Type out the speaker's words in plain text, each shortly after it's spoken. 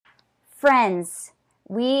Friends,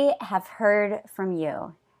 we have heard from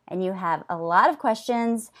you, and you have a lot of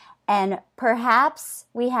questions, and perhaps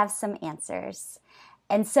we have some answers.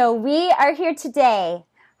 And so we are here today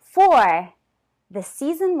for the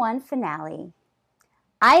season 1 finale.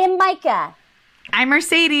 I am Micah. I'm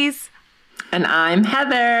Mercedes. And I'm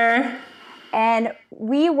Heather. And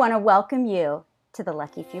we want to welcome you to the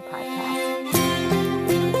Lucky Few podcast.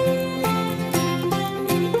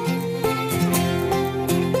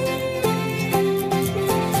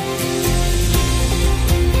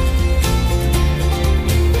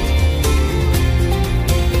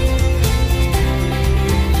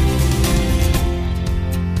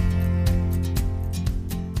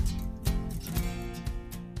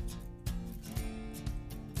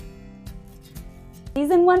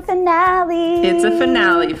 Season 1 finale. It's a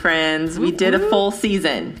finale, friends. We did a full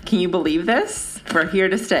season. Can you believe this? We're here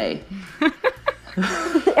to stay.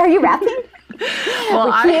 Are you rapping? Well,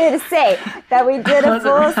 We're here to say that we did a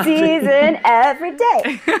full season every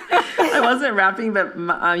day. I wasn't rapping, but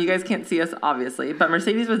you guys can't see us, obviously. But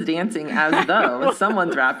Mercedes was dancing as though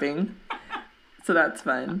someone's rapping. So that's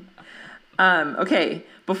fun. Okay,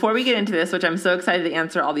 before we get into this, which I'm so excited to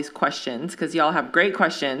answer all these questions, because y'all have great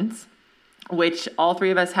questions, which all three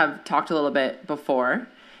of us have talked a little bit before,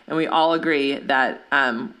 and we all agree that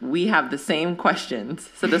we have the same questions,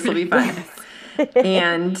 so this will be fun.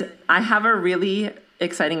 And I have a really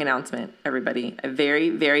exciting announcement, everybody, a very,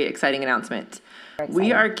 very exciting announcement.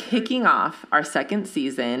 We are kicking off our second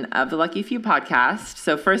season of the Lucky Few podcast.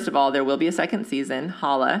 So first of all, there will be a second season,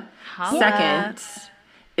 holla. Second,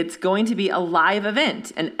 it's going to be a live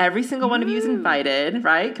event, and every single one of you is invited,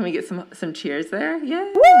 right? Can we get some cheers there?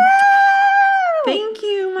 Yeah. Thank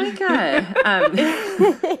you, Micah.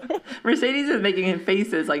 Mercedes is making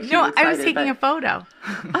faces like she's excited. No, I was taking a photo.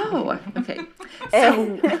 Oh, okay.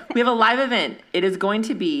 So we have a live event. It is going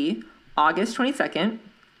to be August 22nd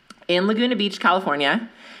in Laguna Beach, California,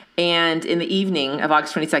 and in the evening of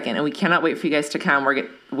August 22nd. And we cannot wait for you guys to come.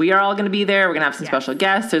 We are all going to be there. We're going to have some special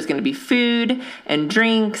guests. There's going to be food and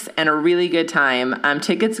drinks and a really good time.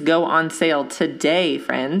 Tickets go on sale today,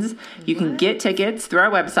 friends. You can get tickets through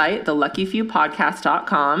our website,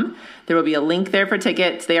 theluckyfewpodcast.com. There will be a link there for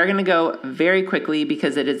tickets. They are going to go very quickly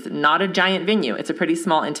because it is not a giant venue. It's a pretty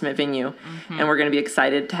small, intimate venue. And we're going to be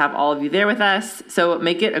excited to have all of you there with us. So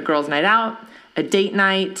make it a girls' night out, a date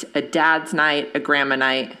night, a dad's night, a grandma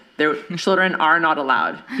night. Their children are not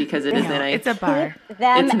allowed because it is in a... It's a bar.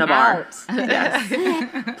 It's in a bar.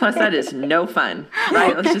 Yes. Plus, that is no fun,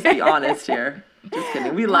 right? Let's just be honest here. Just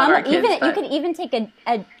kidding. We love our kids. You could even take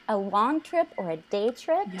a long trip or a day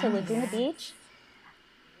trip to Laguna Beach.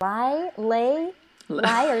 Lay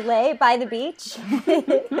by the beach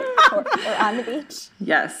or on the beach.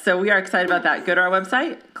 Yes. So we are excited about that. Go to our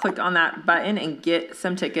website, click on that button, and get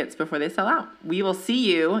some tickets before they sell out. We will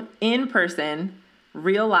see you in person,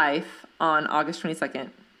 real life, on August 22nd.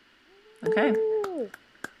 Okay.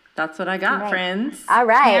 That's what I got, friends. All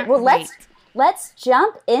right. Well, let's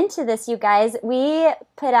jump into this, you guys. We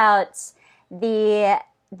put out the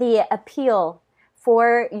appeal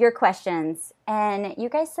for your questions, and you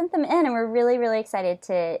guys sent them in, and we're really, really excited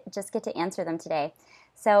to just get to answer them today.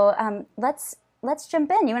 So let's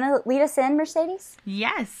jump in. You want to lead us in, Mercedes?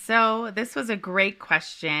 Yes. So this was a great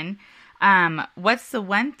question. What's the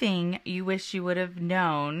one thing you wish you would have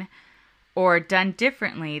known or done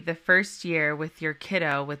differently the first year with your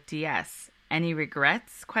kiddo with DS? Any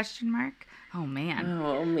regrets? ? Oh, man.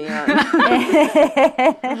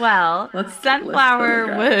 Well,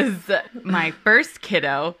 Sunflower was my first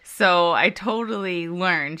kiddo, so I totally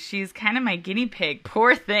learned. She's kind of my guinea pig.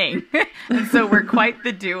 Poor thing. And so we're quite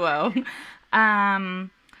the duo.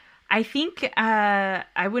 I think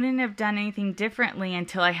I wouldn't have done anything differently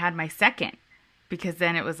until I had my second, because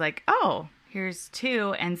then it was like, oh, here's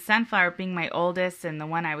 2. And Sunflower being my oldest and the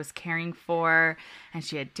one I was caring for, and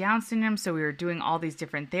she had Down syndrome, so we were doing all these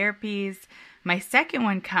different therapies. My second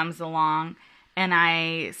one comes along, and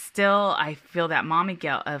I feel that mommy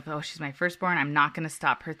guilt of, oh, she's my firstborn. I'm not going to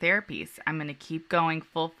stop her therapies. I'm going to keep going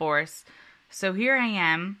full force. So here I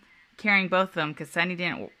am carrying both of them because Sunny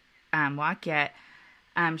didn't walk yet.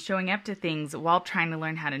 Showing up to things while trying to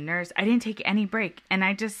learn how to nurse. I didn't take any break. And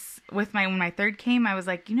I just, when my third came, I was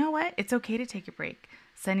like, you know what? It's okay to take a break.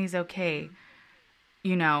 Sunny's okay.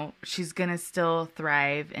 You know, she's going to still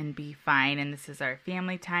thrive and be fine. And this is our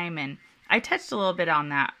family time. And I touched a little bit on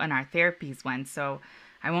that on our therapies one, so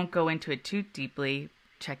I won't go into it too deeply.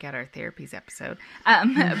 Check out our therapies episode.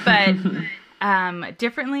 But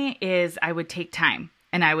differently is I would take time.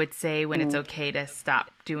 And I would say when it's okay to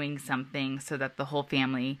stop doing something so that the whole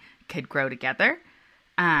family could grow together,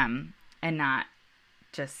 and not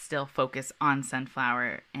just still focus on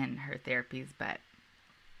Sunflower and her therapies, but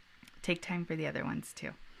take time for the other ones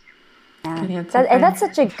too. Yeah. That's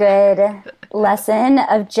such a good lesson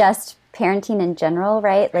of just parenting in general,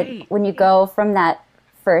 right? Like when you go from that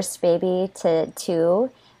first baby to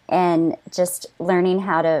 2 and just learning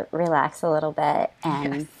how to relax a little bit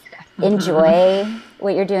and enjoy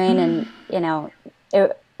what you're doing and,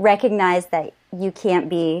 recognize that you can't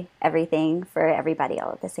be everything for everybody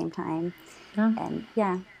all at the same time. Yeah. And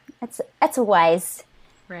it's a wise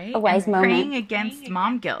moment. Praying against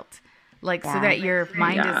mom guilt. Like, so that your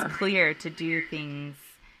mind is clear to do things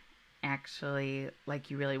actually like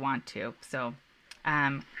you really want to. So,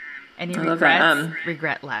 any regrets?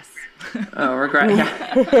 Regret less. Regret.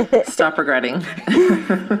 Yeah. Stop regretting.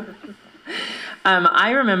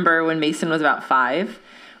 I remember when Mason was about 5,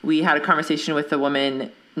 we had a conversation with a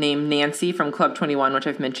woman named Nancy from Club 21, which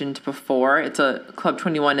I've mentioned before. Club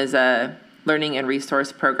 21 is a learning and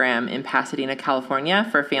resource program in Pasadena, California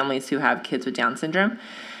for families who have kids with Down syndrome.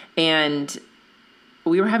 And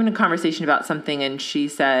we were having a conversation about something, and she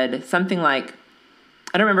said something like,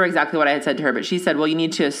 I don't remember exactly what I had said to her, but she said, well, you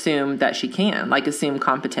need to assume that she can, like assume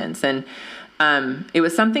competence. And it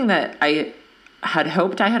was something that I had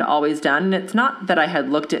hoped I had always done. And it's not that I had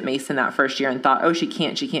looked at Mason that first year and thought, oh, she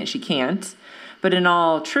can't. But in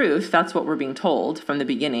all truth, that's what we're being told from the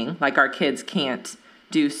beginning. Like, our kids can't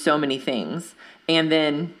do so many things. And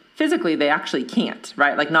then physically they actually can't,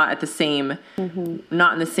 right? Like, not in the same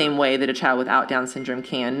way that a child without Down syndrome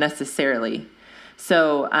can necessarily.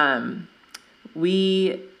 So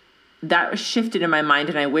that shifted in my mind,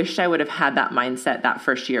 and I wished I would have had that mindset that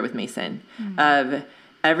first year with Mason of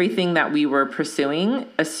everything that we were pursuing,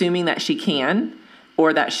 assuming that she can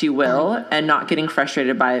or that she will, and not getting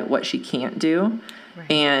frustrated by what she can't do. Right.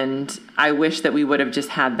 And I wish that we would have just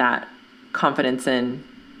had that confidence in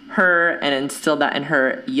her and instill that in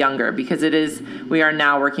her younger, because we are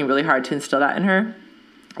now working really hard to instill that in her,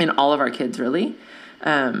 in all of our kids, really.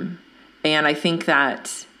 And I think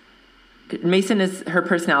that Mason her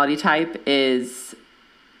personality type is,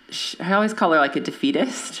 I always call her like a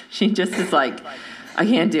defeatist. She just is like, I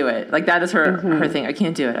can't do it. Like, that is her thing. I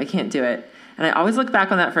can't do it. And I always look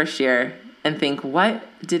back on that first year and think, what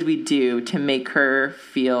did we do to make her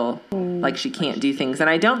feel like she can't do things? And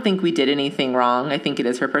I don't think we did anything wrong. I think it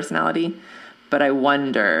is her personality. But I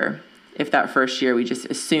wonder if that first year we just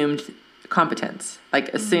assumed competence.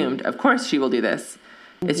 Like, assumed, of course she will do this.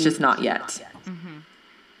 It's just not yet.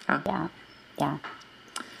 Yeah.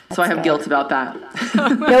 So I have guilt about that.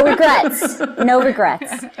 No regrets.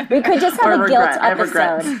 We could just have a guilt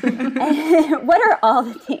episode. What are all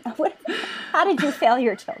the things? How did you fail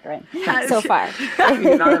your children so far? We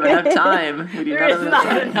do not have enough time. There's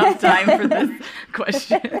not enough time for this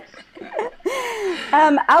question.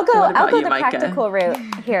 I'll go the practical route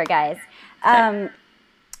here, guys. One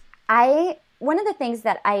of the things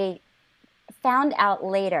that I found out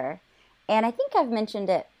later, and I think I've mentioned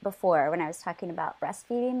it before when I was talking about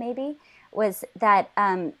breastfeeding, maybe, was that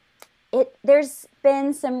there's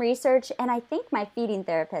been some research, and I think my feeding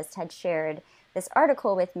therapist had shared this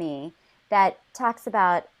article with me that talks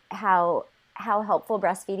about how helpful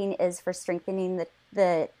breastfeeding is for strengthening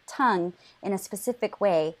the tongue in a specific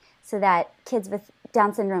way, so that kids with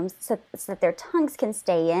Down syndrome, so that their tongues can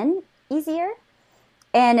stay in easier.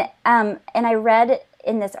 And I read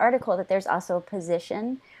in this article that there's also a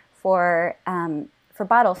position for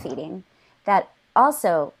bottle feeding that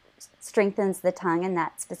also strengthens the tongue in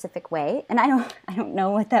that specific way. And I don't know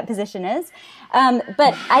what that position is,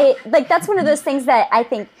 but that's one of those things that I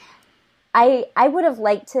think I would have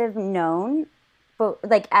liked to have known, but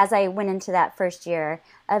like as I went into that first year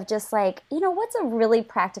of just like, what's a really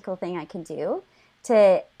practical thing I can do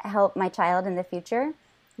to help my child in the future?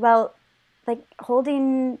 Well, like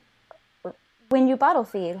holding, when you bottle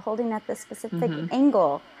feed, holding at the specific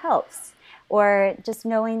angle helps. Or just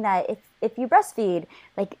knowing that if you breastfeed,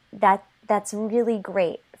 like that's really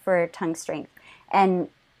great for tongue strength. And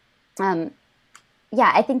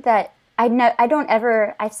I think that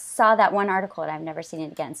I saw that one article and I've never seen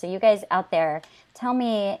it again. So you guys out there, tell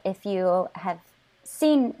me if you have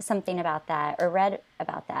seen something about that or read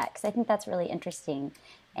about that, because I think that's really interesting.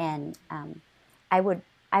 And I would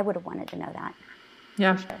have wanted to know that.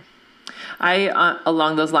 Yeah. Sure. I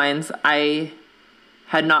along those lines, I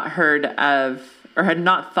had not heard of or had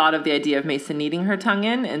not thought of the idea of Mason needing her tongue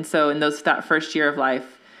in. And so in that first year of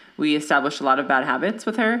life, we established a lot of bad habits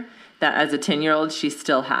with her that as a 10-year-old she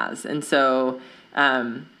still has. And so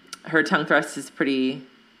her tongue thrust is pretty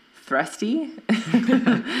thrusty.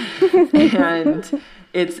 And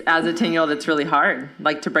it's, as a 10-year-old, it's really hard,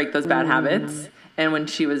 like, to break those bad habits. And when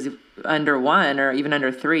she was under 1 or even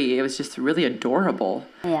under 3, it was just really adorable.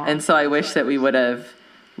 Yeah. And so I wish that we would have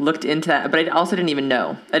looked into that, but I also didn't even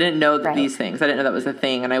know. I didn't know these things. I didn't know that was a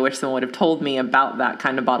thing, and I wish someone would have told me about that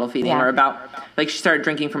kind of bottle feeding or about, like, she started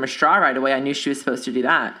drinking from a straw right away. I knew she was supposed to do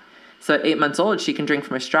that. So at 8 months old, she can drink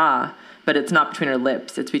from a straw, but it's not between her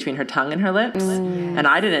lips. It's between her tongue and her lips. And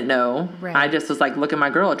I didn't know. Right. I just was like, look at my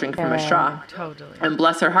girl drink from a straw. Totally. And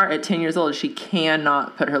bless her heart, at 10 years old, she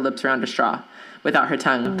cannot put her lips around a straw without her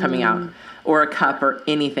tongue coming out, or a cup or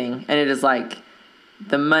anything. And it is like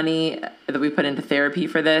the money that we put into therapy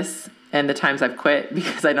for this, and the times I've quit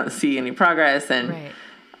because I don't see any progress. And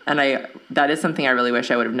that is something I really wish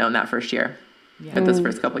I would have known that first year, those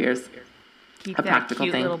first couple years. Keep a that practical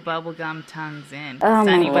cute thing. little bubblegum tongues in. Oh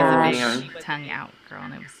Sunny my was a gosh. big tongue out girl,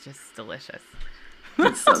 and it was just delicious.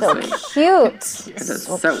 It's so So sweet. cute. It is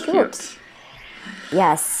so cute.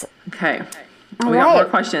 Yes. Okay. All We got right. more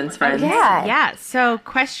questions, friends. Yeah. Yeah, so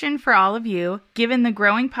question for all of you. Given the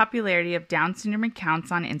growing popularity of Down syndrome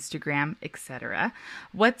accounts on Instagram, etc.,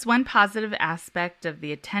 what's one positive aspect of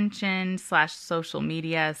the attention / social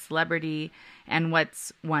media celebrity, and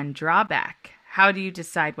what's one drawback? How do you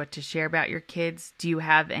decide what to share about your kids? Do you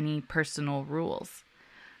have any personal rules?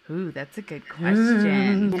 Ooh, that's a good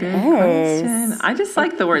question. Good is. question. I just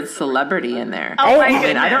like the word celebrity in there. Oh my I mean,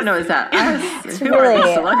 goodness. I don't know, is that us? Who really- are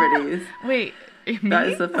the celebrities? Wait, That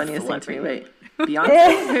me? is the funniest thing to me. Wait,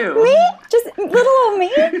 Beyonce? Who? Me? Just little old me?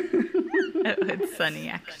 It's Sunny,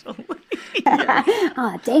 actually.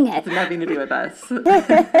 Oh, dang it. Nothing to do with us.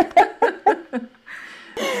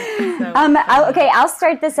 Okay, I'll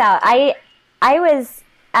start this out. I was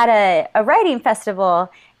at a writing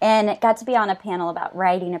festival and got to be on a panel about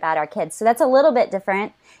writing about our kids. So that's a little bit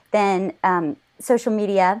different than social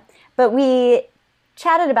media, but we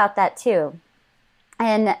chatted about that too.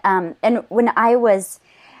 And when I was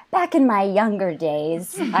back in my younger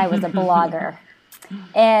days, I was a blogger.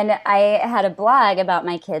 And I had a blog about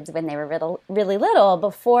my kids when they were really little,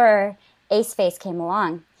 before Ace Face came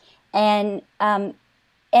along. And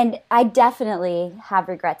I definitely have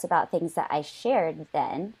regrets about things that I shared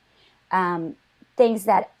then. Things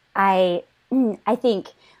that I think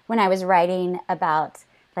when I was writing about,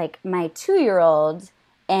 like, my 2-year-old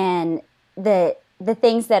and the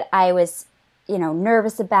things that I was,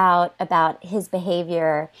 nervous about his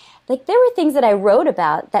behavior, like, there were things that I wrote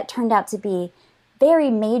about that turned out to be very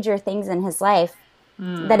major things in his life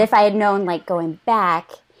that if I had known, like, going back,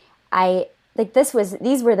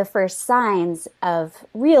 these were the first signs of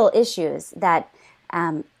real issues that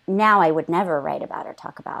now I would never write about or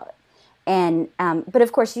talk about. And but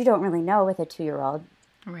of course you don't really know with a 2-year-old,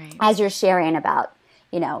 Right. as you're sharing about,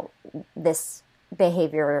 this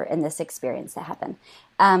behavior and this experience that happened.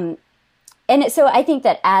 So I think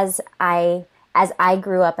that as I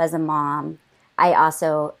grew up as a mom, I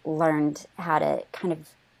also learned how to kind of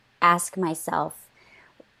ask myself,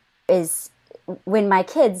 when my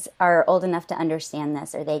kids are old enough to understand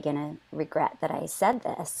this, are they going to regret that I said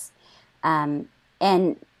this? And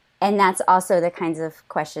that's also the kinds of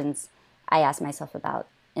questions I ask myself about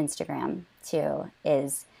Instagram too,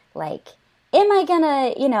 is like, am I going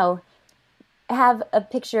to, have a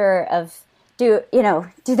picture of, do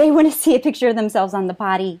they want to see a picture of themselves on the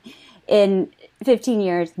potty in 15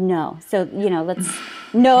 years? No. So,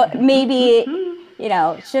 maybe,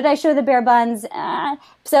 should I show the bare buns?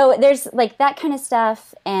 So there's like that kind of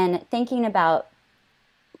stuff, and thinking about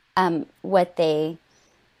what they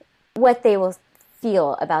will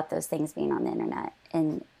feel about those things being on the internet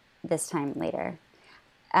in this time later.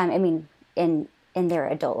 In their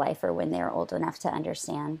adult life, or when they're old enough to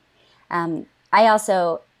understand. I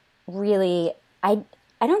also really, I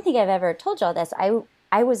don't think I've ever told y'all this.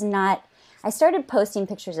 I started posting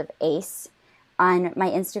pictures of Ace on my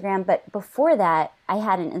Instagram, but before that, I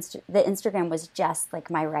had the Instagram was just like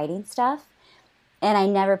my writing stuff, and I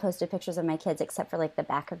never posted pictures of my kids except for like the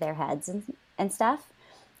back of their heads and stuff,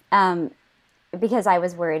 because I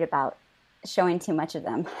was worried about showing too much of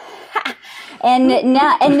them. And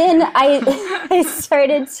then I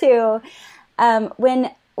started to, when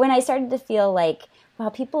I started to feel like, wow,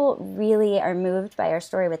 people really are moved by our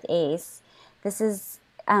story with Ace. This is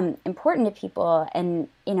important to people. And,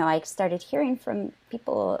 I started hearing from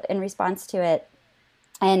people in response to it.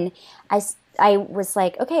 And I was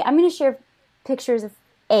like, okay, I'm going to share pictures of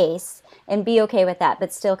Ace and be okay with that,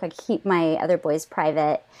 but still keep my other boys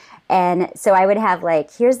private. And so I would have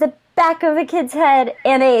like, here's the back of a kid's head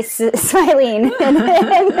and Ace smiling. And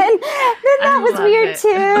then that was weird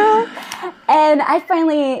too. And I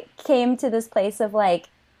finally came to this place of like,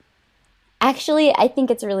 actually, I think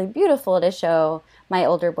it's really beautiful to show my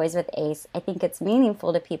older boys with Ace, I think it's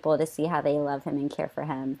meaningful to people to see how they love him and care for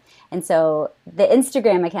him. And so the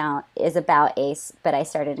Instagram account is about Ace, but I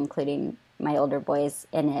started including my older boys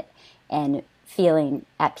in it and feeling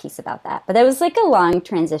at peace about that. But that was like a long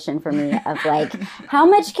transition for me of like, how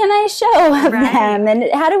much can I show of them and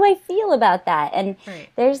how do I feel about that? And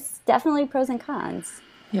there's definitely pros and cons.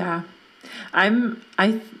 Yeah.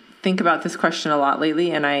 I think about this question a lot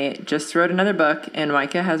lately, and I just wrote another book and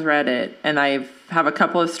Micah has read it, and I have a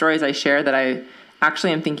couple of stories I share that I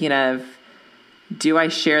actually am thinking of, do I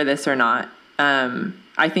share this or not?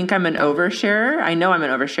 I think I'm an oversharer. I know I'm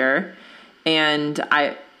an oversharer, and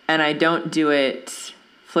I don't do it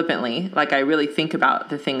flippantly. Like, I really think about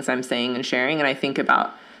the things I'm saying and sharing, and I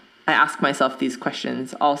ask myself these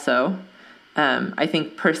questions also. I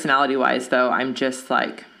think personality-wise, though, I'm just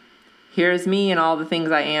like, here's me and all the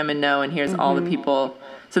things I am and know, and here's all the people.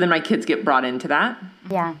 So then my kids get brought into that.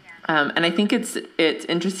 Yeah. And I think it's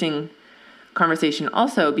interesting conversation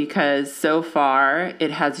also because so far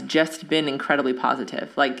it has just been incredibly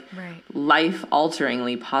positive, like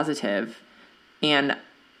life-alteringly positive. And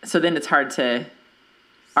so then it's hard to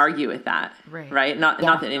argue with that, right? Not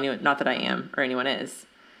that I am or anyone is,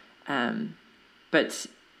 but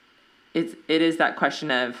it is that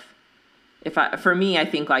question of, for me, I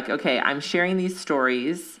think like, okay, I'm sharing these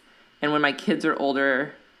stories, and when my kids are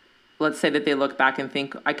older, let's say that they look back and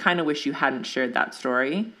think, I kind of wish you hadn't shared that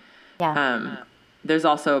story. Yeah. There's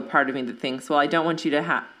also a part of me that thinks, well, I don't want you to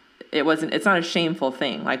have. It's not a shameful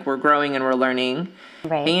thing. Like, we're growing and we're learning.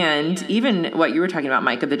 Right. And even what you were talking about,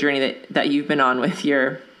 Micah, the journey that you've been on with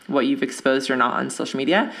what you've exposed or not on social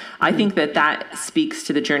media, I think that speaks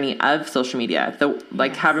to the journey of social media.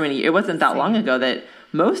 However many, it wasn't that long ago that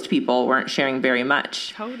most people weren't sharing very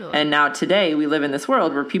much. Totally. And now today we live in this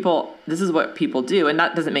world where this is what people do, and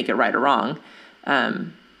that doesn't make it right or wrong.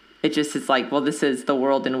 It's like, well, this is the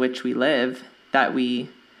world in which we live, that we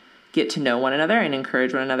get to know one another and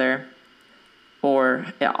encourage one another, or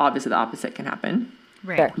obviously the opposite can happen.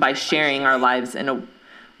 Right. By sharing our lives in a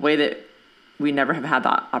way that we never have had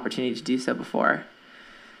the opportunity to do so before.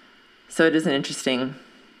 So it is an interesting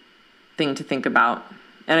thing to think about.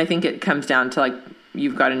 And I think it comes down to, like,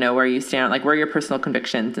 you've got to know where you stand, like, where are your personal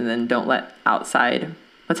convictions, and then don't let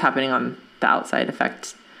what's happening on the outside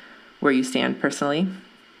affect where you stand personally.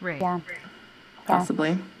 Right. Yeah.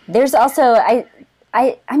 Possibly. There's also,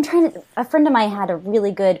 a friend of mine had a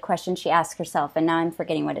really good question she asked herself, and now I'm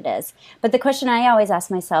forgetting what it is. But the question I always ask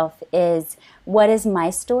myself is, what is my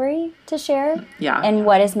story to share? Yeah. And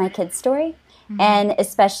what is my kid's story? Mm-hmm. And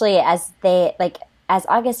especially as as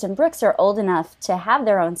August and Brooks are old enough to have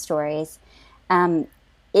their own stories,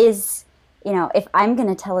 if I'm going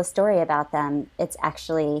to tell a story about them, it's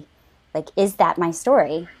actually like, is that my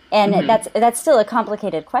story? And that's still a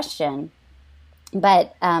complicated question.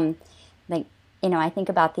 But, I think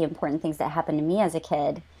about the important things that happened to me as a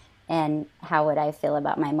kid, and how would I feel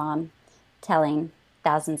about my mom telling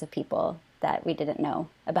thousands of people that we didn't know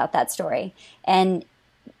about that story. And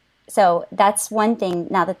so that's one thing,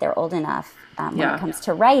 now that they're old enough, when it comes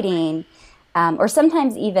to writing, or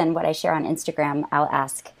sometimes even what I share on Instagram, I'll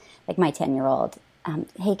ask, like, my 10-year-old,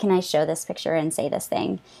 hey, can I show this picture and say this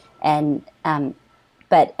thing? And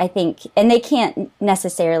but I think, and they can't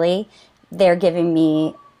necessarily, they're giving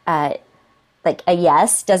me like a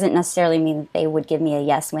yes, doesn't necessarily mean that they would give me a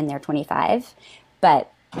yes when they're 25,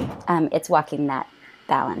 but it's walking that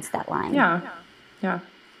balance, that line. Yeah.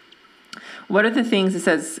 What are the things it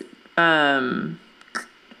says,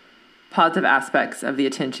 positive aspects of the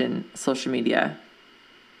attention social media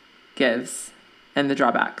gives and the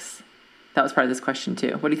drawbacks? That was part of this question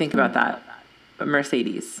too. What do you think about that,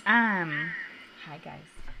 Mercedes? Hi guys.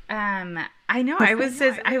 I know I was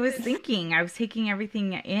thinking, I was taking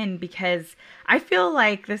everything in, because I feel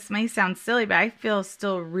like this may sound silly, but I feel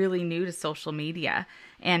still really new to social media,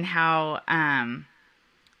 and how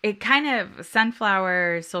it kind of,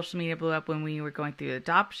 Sunflower social media blew up when we were going through the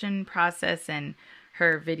adoption process, and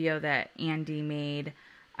her video that Andy made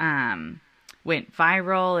went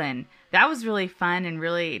viral, and that was really fun and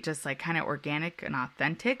really just like kind of organic and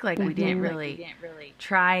authentic. Like, we didn't really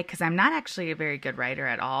try, because I'm not actually a very good writer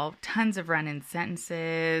at all. Tons of run-in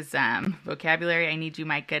sentences, vocabulary. I need you,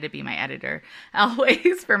 Micah, to be my editor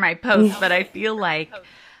always for my posts. But I feel like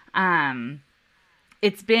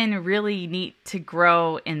it's been really neat to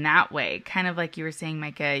grow in that way. Kind of like you were saying,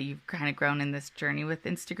 Micah, you've kind of grown in this journey with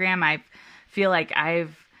Instagram. I feel like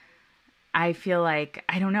I've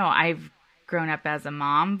grown up as a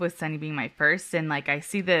mom, with Sunny being my first, and like I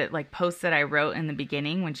see the like posts that I wrote in the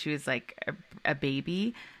beginning when she was like a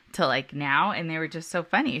baby to like now, and they were just so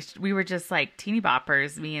funny. We were just like teeny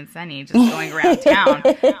boppers, me and Sunny, just going around town,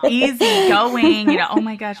 easy going, oh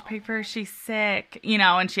my gosh, Piper, she's sick,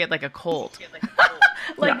 and she had like a cold.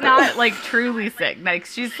 Like not like truly sick. Like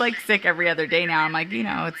she's like sick every other day now. I'm like,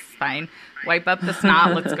 it's fine. Wipe up the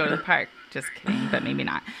snot, let's go to the park. Just kidding, but maybe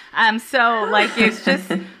not. So like it's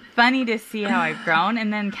just funny to see how I've grown,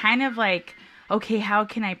 and then kind of like, okay, how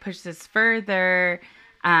can I push this further?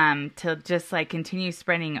 To just like continue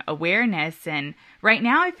spreading awareness. And right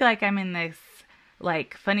now I feel like I'm in this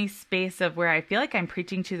like funny space of where I feel like I'm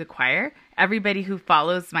preaching to the choir. Everybody who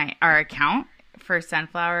follows our account for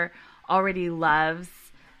Sunflower already loves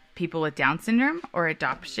people with Down syndrome or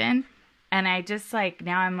adoption. And I just like,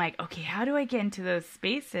 now I'm like, okay, how do I get into those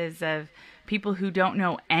spaces of people who don't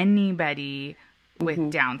know anybody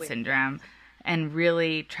with Down syndrome and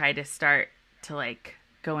really try to start to like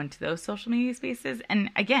go into those social media spaces?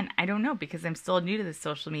 And again, I don't know, because I'm still new to the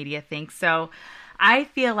social media thing. So I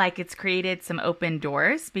feel like it's created some open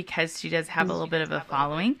doors, because she does have a little bit of a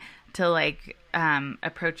following, to like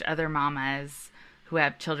approach other mamas who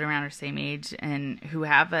have children around her same age and who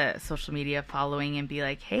have a social media following and be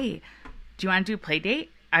like, hey, do you want to do a play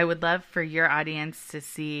date? I would love for your audience to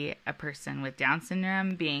see a person with Down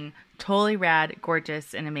syndrome being totally rad,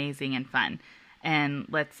 gorgeous, and amazing and fun. And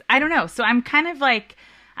I don't know. So I'm kind of like,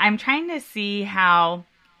 I'm trying to see how,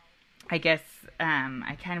 I guess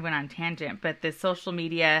I kind of went on tangent, but the social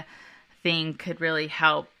media thing could really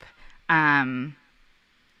help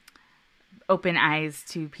open eyes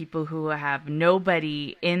to people who have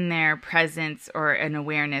nobody in their presence or an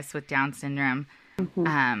awareness with Down syndrome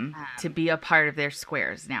to be a part of their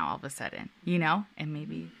squares now all of a sudden, and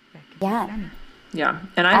maybe that could be funny. Yeah.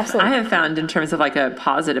 And I have found, in terms of like a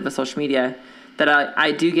positive of social media, that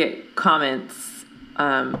I do get comments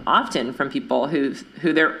often from people who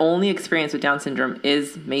their only experience with Down syndrome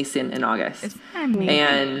is Mason and August. Isn't that amazing?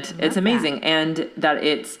 And it's amazing. That. And that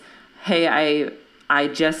it's, hey, I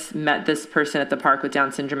just met this person at the park with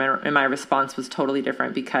Down syndrome, and my response was totally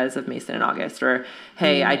different because of Mason and August. Or,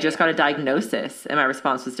 hey, I just got a diagnosis, and my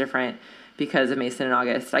response was different because of Mason and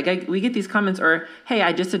August. We get these comments, or, hey,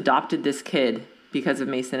 I just adopted this kid because of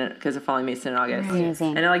following Mason and August.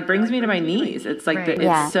 Amazing. And it like brings me to my knees. It's like,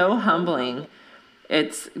 it's so humbling.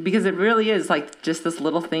 It's because it really is like just this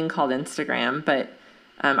little thing called Instagram. But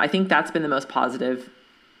I think that's been the most positive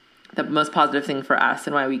thing for us,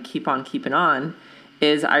 and why we keep on keeping on,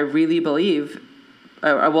 is I really believe,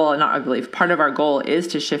 part of our goal is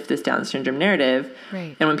to shift this Down syndrome narrative.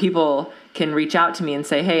 Right. And when people can reach out to me and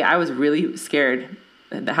say, hey, I was really scared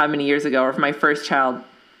how many years ago, or for my first child,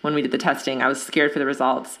 when we did the testing, I was scared for the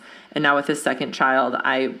results. And now with this second child,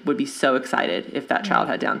 I would be so excited if that child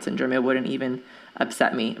had Down syndrome. It wouldn't even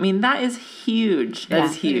upset me. I mean, that is huge. That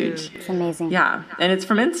is huge. It's amazing. Yeah. And it's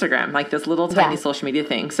from Instagram, like this little tiny social media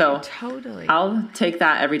thing. So totally, I'll take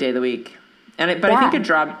that every day of the week.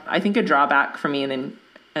 I think a drawback for me, and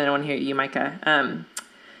I want to hear you, Micah,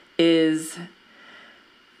 is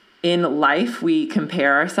in life we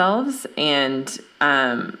compare ourselves, and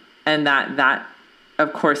that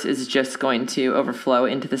of course is just going to overflow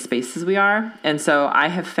into the spaces we are. And so I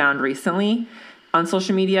have found recently on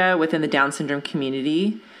social media within the Down syndrome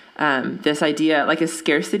community, this idea, like a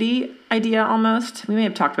scarcity idea almost. We may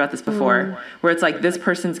have talked about this before, where it's like this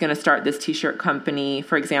person's going to start this t-shirt company,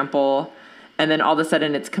 for example, and then all of a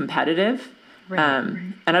sudden it's competitive. Right.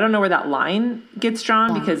 And I don't know where that line gets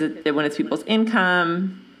drawn, because when it's people's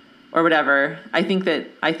income or whatever, I think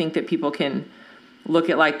that people can look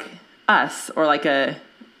at like us, or like a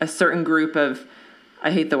certain group of,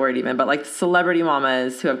 I hate the word even, but like celebrity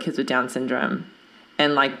mamas who have kids with Down syndrome,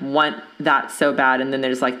 and like want that so bad. And then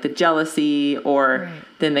there's like the jealousy, or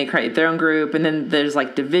then they create their own group. And then there's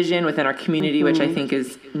like division within our community, which I think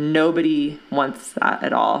is, nobody wants that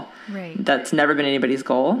at all. Right. That's never been anybody's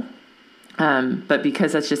goal. But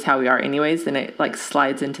because that's just how we are anyways, then it like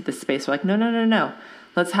slides into the space. We're like, no.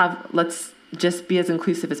 Let's just be as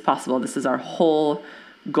inclusive as possible. This is our whole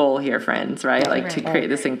goal here, friends, right? To create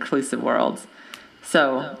this inclusive world.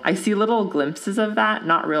 So I see little glimpses of that,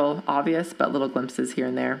 not real obvious, but little glimpses here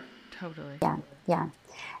and there. Totally. Yeah.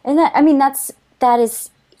 And that is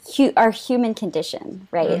our human condition,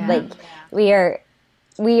 right? Yeah. Like we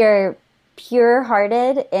are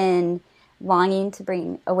pure-hearted in longing to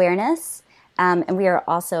bring awareness, and we are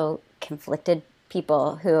also conflicted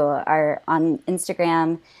people who are on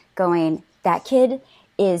Instagram going, that kid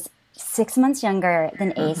is 6 months younger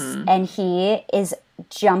than Ace, and he is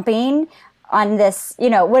jumping on this,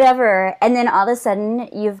 whatever. And then all of a sudden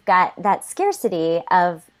you've got that scarcity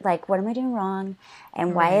of like, what am I doing wrong?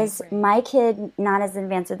 And why is my kid not as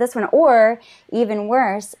advanced with this one? Or even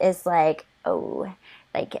worse is like, oh,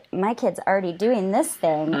 like my kid's already doing this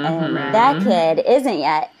thing and that kid isn't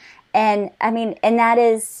yet. And I mean, and that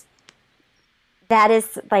is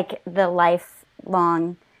like the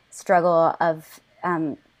lifelong struggle of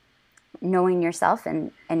knowing yourself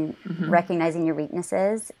and recognizing your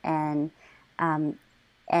weaknesses and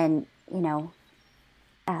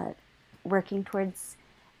working towards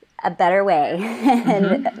a better way.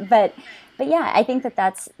 but yeah, I think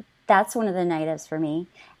that's one of the negatives for me.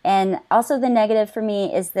 And also the negative for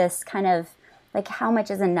me is this kind of like, how much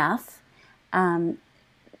is enough?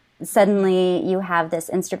 Suddenly you have this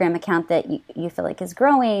Instagram account that you feel like is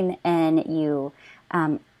growing and you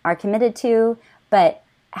are committed to, but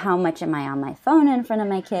how much am I on my phone in front of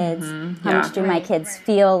my kids? How much do my kids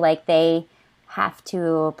feel like they have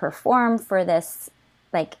to perform for this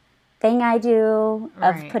like thing I do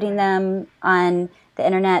of putting them on the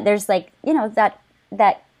internet? There's like,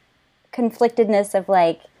 that conflictedness of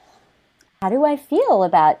like, how do I feel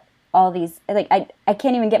about all these, like, I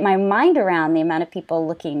can't even get my mind around the amount of people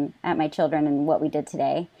looking at my children and what we did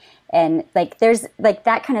today. And like, there's like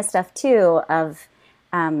that kind of stuff too of,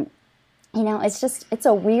 it's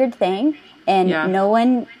a weird thing. And no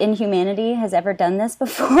one in humanity has ever done this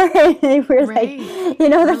before. We're like,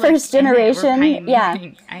 the first generation. Yeah.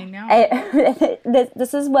 I know.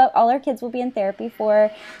 This is what all our kids will be in therapy for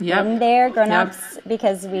when they're grown-ups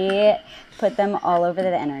because we put them all over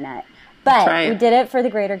the internet. But we did it for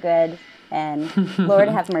the greater good, and Lord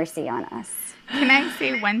have mercy on us. Can I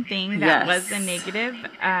say one thing that was a negative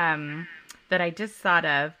that I just thought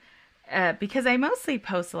of? Because I mostly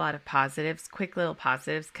post a lot of positives, quick little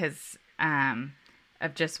positives, because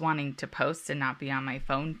of just wanting to post and not be on my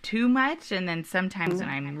phone too much. And then sometimes when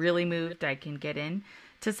I'm really moved, I can get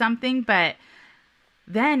into something. But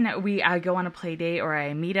then I go on a play date or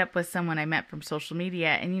I meet up with someone I met from social media,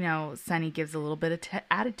 and Sunny gives a little bit of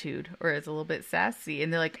attitude or is a little bit sassy,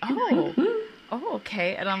 and they're like, oh,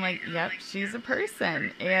 okay. And I'm like, yep, she's a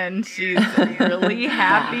person and she's really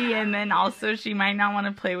happy. And then also she might not want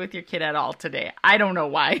to play with your kid at all today. I don't know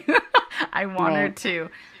why. I want her to.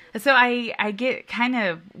 So I get kind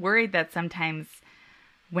of worried that sometimes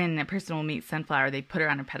when a person will meet Sunflower, they put her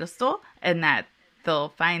on a pedestal and that they'll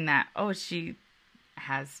find that, oh, she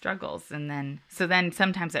has struggles. And then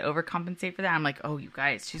sometimes I overcompensate for that. I'm like, oh, you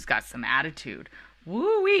guys, she's got some attitude.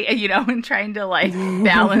 Woo-wee, and trying to like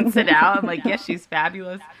balance it out. I'm like, yes, she's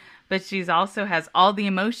fabulous, but she's also has all the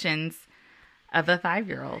emotions of a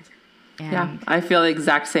 5-year-old. Yeah, I feel the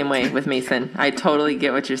exact same way with Mason. I totally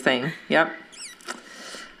get what you're saying. Yep.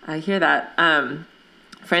 I hear that.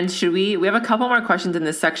 Friends, we have a couple more questions in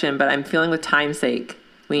this section, but I'm feeling with time's sake,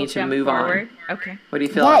 we need to move forward. On. Okay. What do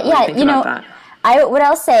you feel? What do you think about that? What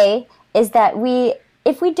I'll say is that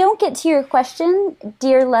if we don't get to your question,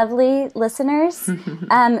 dear lovely listeners,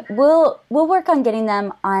 we'll work on getting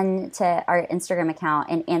them onto our Instagram account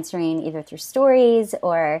and answering either through stories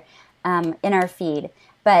or in our feed.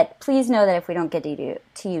 But please know that if we don't get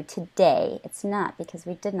to you today, it's not because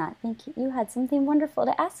we did not think you had something wonderful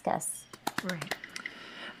to ask us. Right.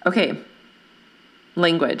 Okay.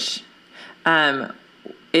 Language.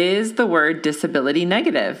 Is the word disability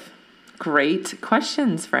negative? Great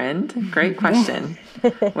questions, friend. Great question.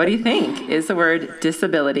 What do you think? Is the word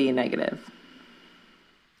disability negative?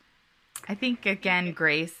 I think, again,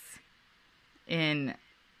 Grace, when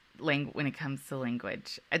it comes to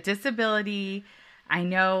language. A disability, I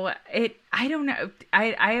know it. I don't know.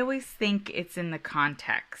 I always think it's in the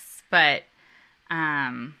context, but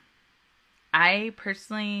I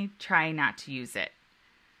personally try not to use it.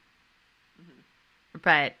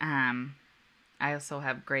 But I also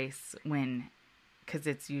have grace because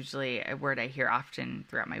it's usually a word I hear often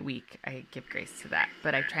throughout my week. I give grace to that,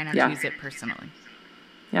 but I try not to use it personally.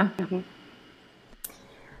 Yeah.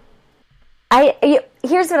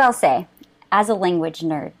 Here's what I'll say as a language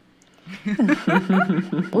nerd.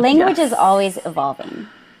 Language is always evolving.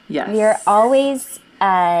 Yes. We are always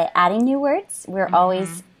adding new words. We're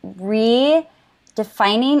always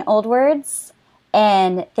redefining old words,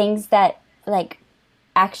 and things that like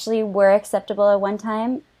actually were acceptable at one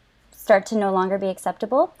time start to no longer be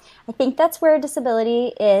acceptable. I think that's where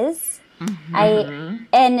disability is.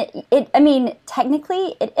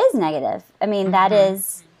 Technically it is negative. I mean, that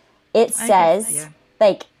is, it says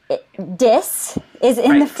dis is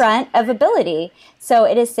in the front of ability. So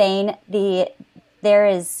it is saying there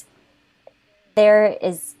is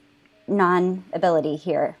non-ability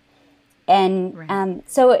here. And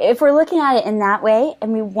so if we're looking at it in that way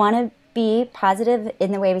and we want to be positive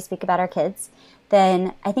in the way we speak about our kids,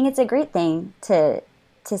 then I think it's a great thing to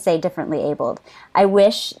to say differently abled. I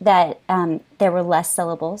wish that there were less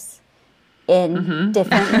syllables in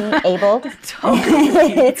differently abled.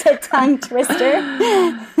 It's a tongue twister.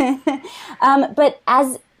 But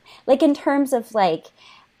as like in terms of like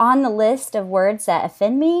on the list of words that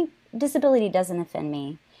offend me, disability doesn't offend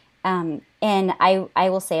me. And I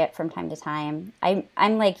will say it from time to time.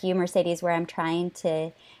 I'm like you, Mercedes, where I'm trying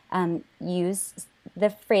to use the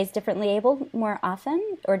phrase differently abled more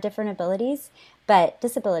often, or different abilities, but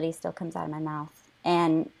disability still comes out of my mouth.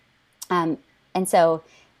 And so,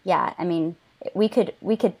 yeah, I mean, we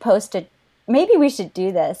could post maybe we should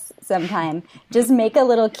do this sometime. Just make a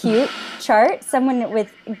little cute chart, someone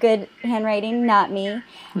with good handwriting, not me.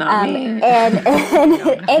 Not me.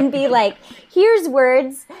 And be like, here's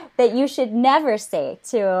words that you should never say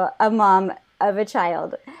to a mom of a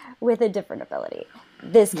child with a different ability.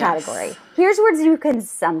 This category. Yes. Here's words you can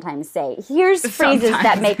sometimes say. Here's phrases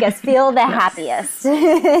that make us feel the happiest.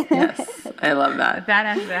 Yes, I love that.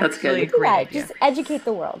 That's actually good. a great idea. Just educate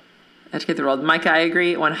the world. Educate the world. Micah, I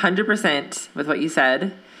agree 100% with what you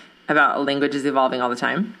said about language is evolving all the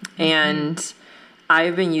time. And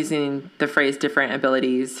I've been using the phrase different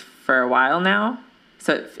abilities for a while now.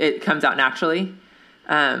 So it comes out naturally.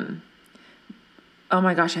 Oh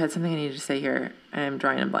my gosh, I had something I needed to say here. I'm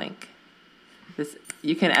drawing a blank.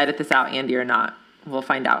 You can edit this out, Andy, or not. We'll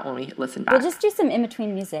find out when we listen back. We'll just do some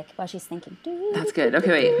in-between music while she's thinking. That's good. Okay,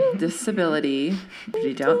 wait. Disability.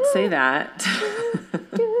 We don't say that.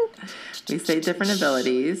 We say different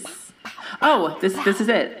abilities. Oh, this is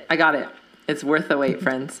it. I got it. It's worth the wait,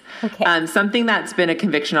 friends. Okay. Something that's been a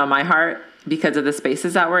conviction on my heart because of the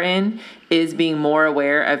spaces that we're in is being more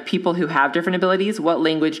aware of people who have different abilities. What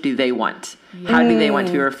language do they want? How do they want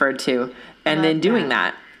to be referred to? And then doing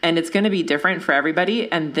that. And it's going to be different for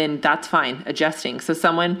everybody, and then that's fine, adjusting. So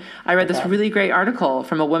I read this really great article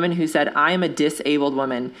from a woman who said, I am a disabled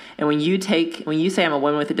woman. And when you say I'm a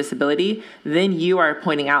woman with a disability, then you are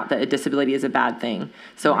pointing out that a disability is a bad thing.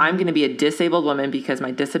 So I'm going to be a disabled woman because my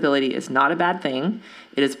disability is not a bad thing.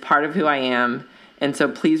 It is part of who I am. And so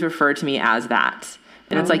please refer to me as that.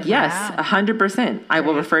 And it's like, yes, 100%. I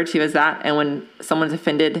will refer to you as that. And when someone's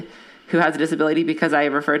offended who has a disability because I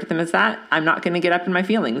refer to them as that, I'm not going to get up in my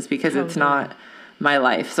feelings because it's not my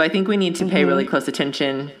life. So I think we need to pay really close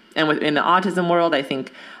attention. And in the autism world, I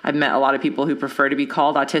think I've met a lot of people who prefer to be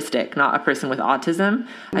called autistic, not a person with autism.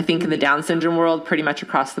 I think in the Down syndrome world, pretty much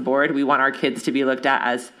across the board, we want our kids to be looked at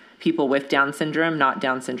as people with Down syndrome, not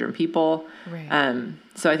Down syndrome people. Right.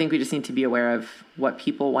 So I think we just need to be aware of what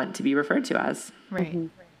people want to be referred to as. Right.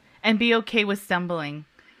 And be okay with stumbling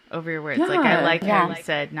over your words. Like I like how you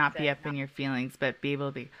said, not be up in your feelings, but be able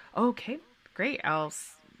to be, okay, great, I'll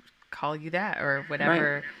call you that or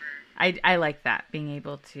whatever. Right. I like that, being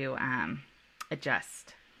able to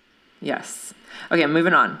adjust. Yes. Okay,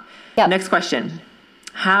 moving on. Yep. Next question.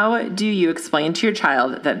 How do you explain to your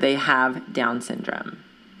child that they have Down syndrome?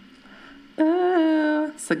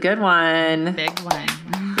 It's a good one. Big one.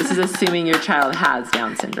 This is assuming your child has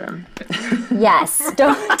Down syndrome. Yes.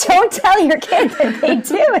 Don't tell your kid that they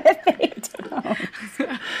do if they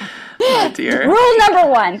don't. Oh, dear. Rule number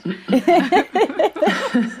 1.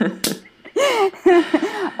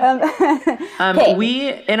 Okay. We,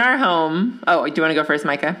 in our home... Oh, do you want to go first,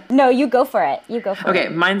 Micah? No, you go for it. Okay,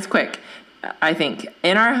 mine's quick, I think.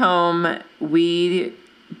 In our home,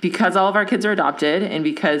 because all of our kids are adopted and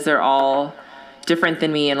because they're all different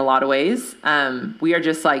than me in a lot of ways, we are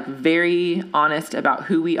just like very honest about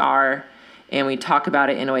who we are, and we talk about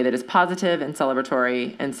it in a way that is positive and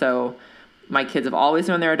celebratory. And so my kids have always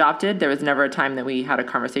known they're adopted. There was never a time that we had a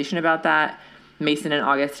conversation about that. Mason and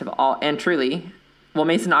August have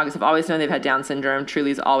Mason and August have always known they've had Down syndrome.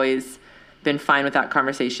 Truly's always been fine with that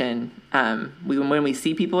conversation. When we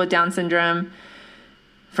see people with Down syndrome,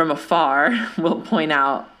 from afar, we'll point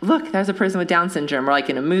out, look, there's a person with Down syndrome, or like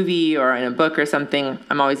in a movie or in a book or something.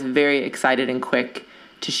 I'm always very excited and quick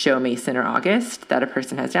to show Mason or August that a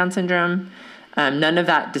person has Down syndrome. None of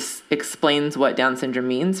that explains what Down syndrome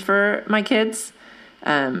means for my kids.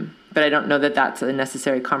 But I don't know that that's a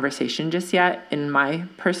necessary conversation just yet in my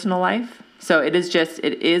personal life. So it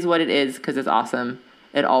is what it is because it's awesome.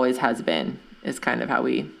 It always has been, is kind of how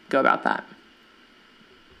we go about that.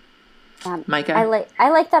 Micah? I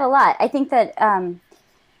like that a lot. I think that,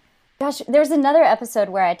 there's another episode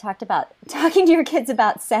where I talked about talking to your kids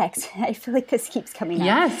about sex. I feel like this keeps coming up.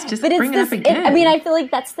 Yes, just bring it up again. I feel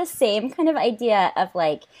like that's the same kind of idea of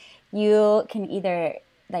like, you can either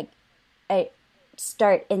like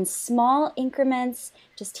start in small increments,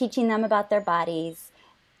 just teaching them about their bodies,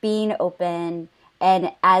 being open,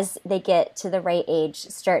 and as they get to the right age,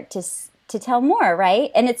 start to tell more,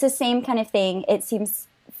 right? And it's the same kind of thing. It seems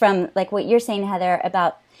from like what you're saying, Heather,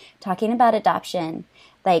 about talking about adoption,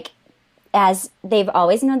 like as they've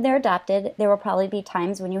always known they're adopted, there will probably be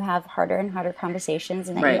times when you have harder and harder conversations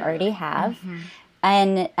and that you already have.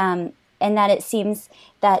 And that it seems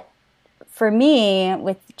that for me,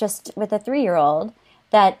 with a 3-year-old,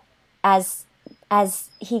 that as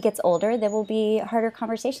he gets older, there will be harder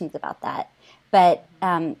conversations about that. But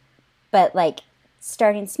like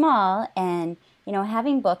starting small and,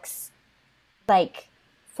 having books like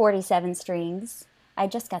 47 Strings. I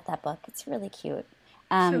just got that book. It's really cute.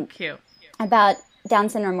 So cute. About Down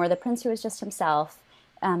syndrome, or The Prince Who Was Just Himself,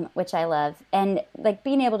 which I love. And like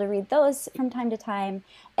being able to read those from time to time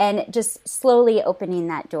and just slowly opening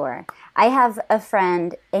that door. I have a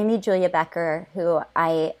friend, Amy Julia Becker, who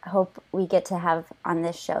I hope we get to have on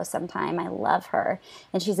this show sometime. I love her.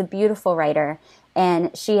 And she's a beautiful writer.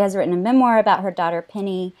 And she has written a memoir about her daughter,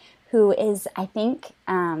 Penny, who is, I think,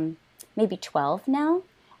 maybe 12 now.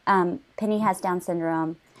 Penny has Down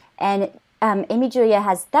syndrome. And Amy Julia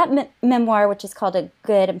has that memoir, which is called A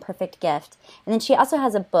Good and Perfect Gift. And then she also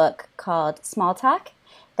has a book called Small Talk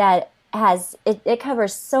that has, it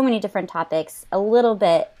covers so many different topics, a little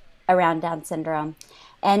bit around Down syndrome.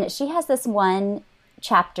 And she has this one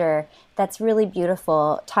chapter that's really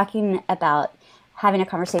beautiful, talking about having a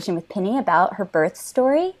conversation with Penny about her birth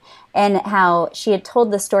story and how she had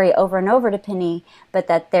told the story over and over to Penny, but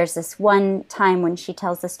that there's this one time when she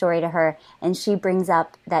tells the story to her and she brings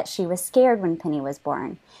up that she was scared when Penny was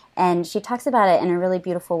born. And she talks about it in a really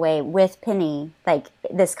beautiful way with Penny, like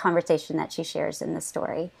this conversation that she shares in the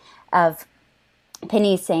story of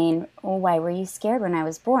Penny saying, "Oh, why were you scared when I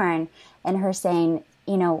was born?" And her saying,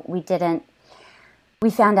 we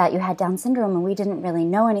found out you had Down syndrome and we didn't really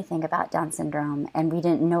know anything about Down syndrome and we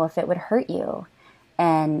didn't know if it would hurt you.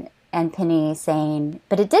 And Penny saying,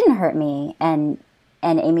 "But it didn't hurt me." And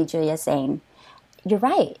Amy Julia saying, "You're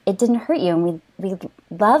right. It didn't hurt you. And we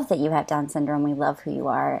love that you have Down syndrome. We love who you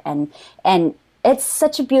are." And it's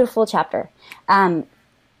such a beautiful chapter. But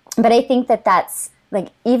I think that's like,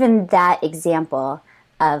 even that example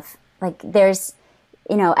of like, there's,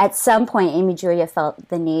 at some point Amy Julia felt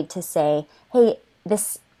the need to say, "Hey,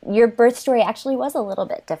 your birth story actually was a little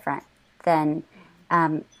bit different than,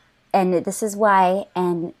 and this is why,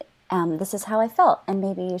 and this is how I felt, and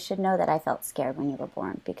maybe you should know that I felt scared when you were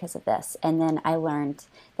born because of this, and then I learned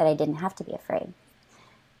that I didn't have to be afraid."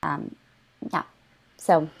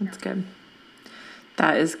 So that's good.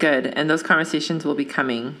 That is good, and those conversations will be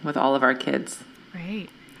coming with all of our kids. Right.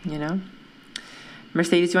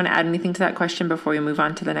 Mercedes, do you want to add anything to that question before we move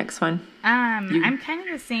on to the next one? I'm kind of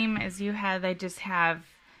the same as you had. I just have,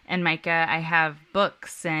 and Micah, I have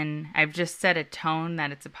books, and I've just set a tone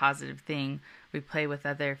that it's a positive thing. We play with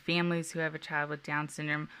other families who have a child with Down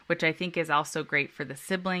syndrome, which I think is also great for the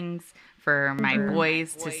siblings, for my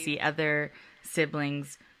boys to see other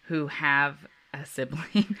siblings who have a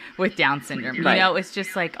sibling with Down syndrome. Right. It's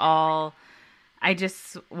just like I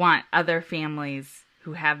just want other families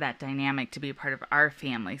who have that dynamic to be a part of our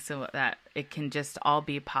family so that it can just all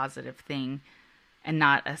be a positive thing and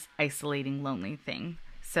not an isolating, lonely thing.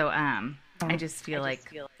 So I just feel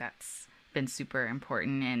like that's been super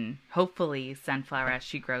important, and hopefully Sunflower, as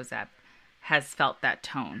she grows up, has felt that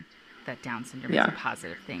tone, that Down syndrome is a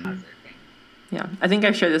positive thing. Yeah, I think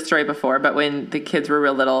I've shared this story before, but when the kids were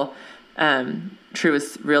real little, True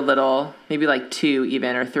was real little, maybe like 2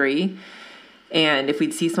 even, or 3. And if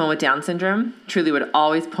we'd see someone with Down syndrome, Truly would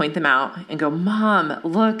always point them out and go, "Mom,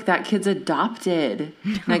 look, that kid's adopted."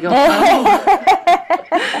 And I go, "Oh,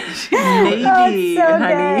 maybe, so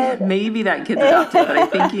honey, good. Maybe that kid's adopted, but I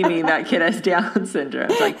think you mean that kid has Down syndrome."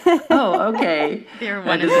 It's like, "Oh, okay." They're I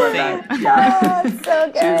one and just the love same. that. Yeah. Oh, it's so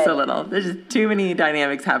good. She was so little. There's just too many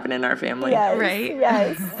dynamics happening in our family. Yes, Right?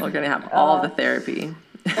 Yes. We're going to have all the therapy.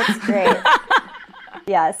 That's great.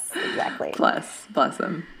 Yes, exactly. Plus, bless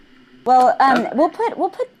them. Well, we'll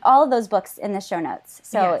put all of those books in the show notes.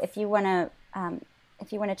 So Yes. if you want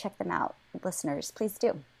to check them out, listeners, please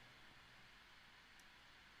do.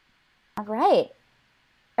 All right.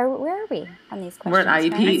 Where are we on these questions? We're at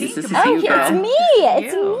IEPs. think This is about you, it. girl. It's me.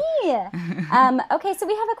 It's You. me. Okay, so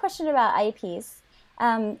we have a question about IEPs,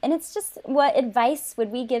 and it's just, what advice would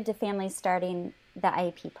we give to families starting the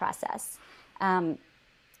IEP process? And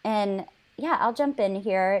yeah, I'll jump in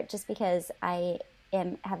here just because I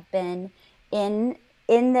have been in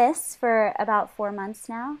this for about 4 months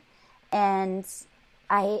now, and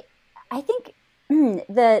I think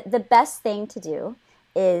the best thing to do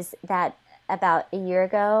is that about a year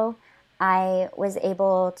ago, I was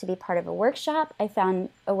able to be part of a workshop. I found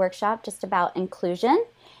a workshop just about inclusion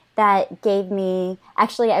that gave me,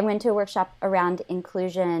 actually I went to a workshop around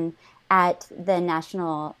inclusion at the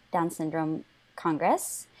National Down Syndrome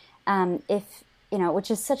Congress, if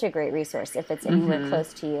which is such a great resource if it's anywhere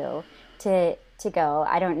close to you to go.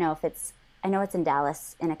 I don't know if I know it's in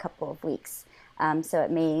Dallas in a couple of weeks, so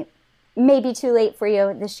it may be too late for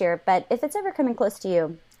you this year. But if it's ever coming close to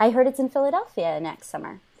you, I heard it's in Philadelphia next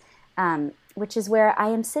summer, which is where I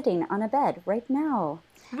am sitting on a bed right now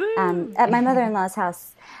at my mother-in-law's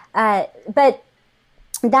house. But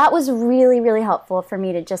that was really, really helpful for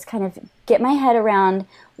me to just kind of get my head around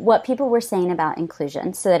what people were saying about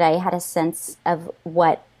inclusion so that I had a sense of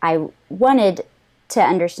what I wanted to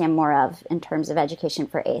understand more of in terms of education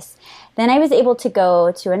for ACE. Then I was able to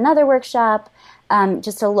go to another workshop,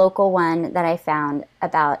 just a local one that I found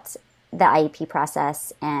about the IEP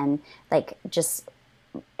process and like just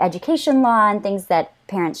education law and things that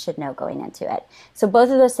parents should know going into it. So both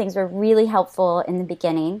of those things were really helpful in the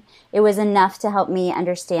beginning. It was enough to help me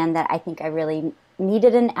understand that I think I really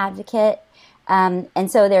needed an advocate.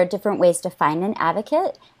 And so there are different ways to find an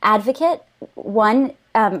advocate. One,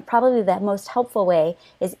 probably the most helpful way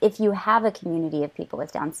is if you have a community of people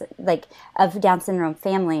with Down syndrome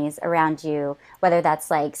families around you, whether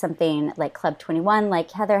that's like something like Club 21,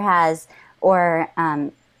 like Heather has, or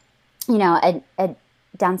a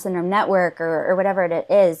Down syndrome network or whatever it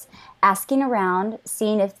is, asking around,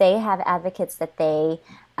 seeing if they have advocates that they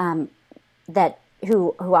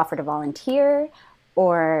who offer to volunteer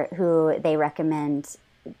or who they recommend.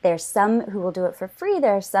 There's some who will do it for free.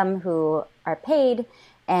 There are some who are paid,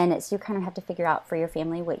 and so you kind of have to figure out for your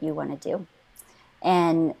family what you want to do.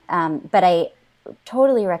 And but I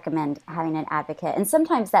totally recommend having an advocate, and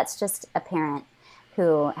sometimes that's just a parent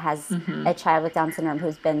who has a child with Down syndrome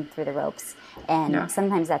who's been through the ropes. And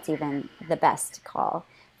sometimes that's even the best call.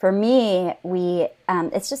 For me,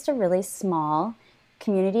 it's just a really small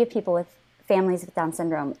community of people with families with Down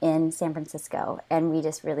syndrome in San Francisco. And we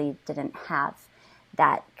just really didn't have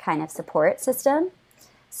that kind of support system.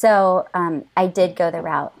 So I did go the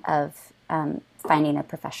route of finding a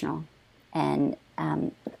professional. And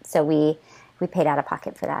so we paid out of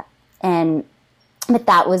pocket for that. But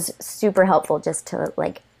that was super helpful just to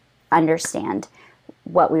like understand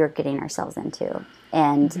what we were getting ourselves into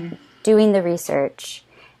and doing the research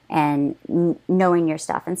and knowing your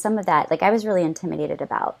stuff. And some of that, like I was really intimidated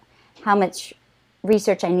about how much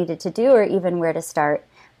research I needed to do or even where to start.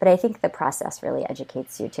 But I think the process really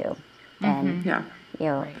educates you too. And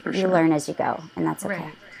you learn as you go, and that's okay.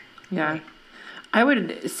 Right. Yeah. I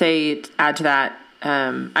would say, add to that,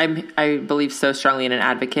 I believe so strongly in an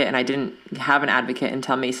advocate, and I didn't have an advocate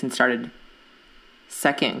until Mason started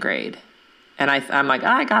second grade. And I'm like,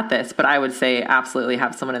 I got this. But I would say absolutely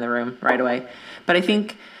have someone in the room right away. But I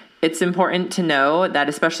think it's important to know that,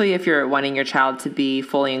 especially if you're wanting your child to be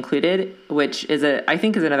fully included, which is I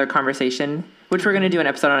think is another conversation, which we're going to do an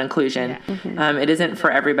episode on inclusion. Yeah. It isn't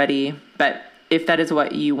for everybody, but if that is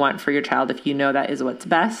what you want for your child, if you know that is what's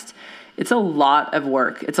best, it's a lot of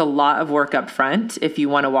work. It's a lot of work up front if you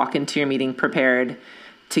want to walk into your meeting prepared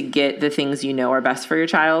to get the things you know are best for your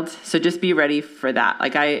child. So just be ready for that.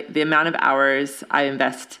 Like the amount of hours I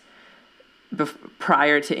invest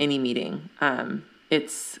prior to any meeting,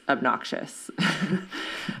 it's obnoxious,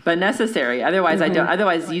 but necessary. Otherwise,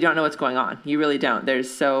 Otherwise, you don't know what's going on. You really don't. There's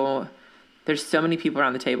so many people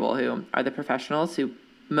around the table who are the professionals who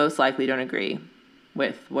most likely don't agree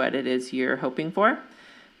with what it is you're hoping for,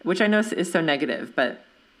 which I know is so negative, but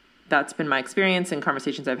that's been my experience and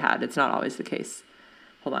conversations I've had. It's not always the case.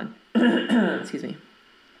 Hold on. Excuse me.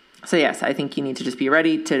 So yes, I think you need to just be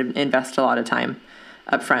ready to invest a lot of time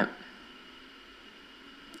up front.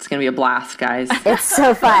 It's going to be a blast, guys. It's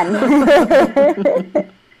so fun.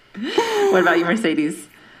 What about you, Mercedes?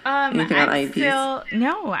 Anything on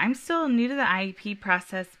IEPs? I'm still new to the IEP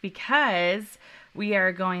process because we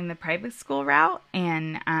are going the private school route,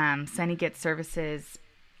 and Sunny gets services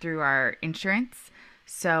through our insurance.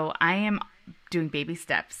 So I am doing baby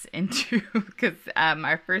steps into, because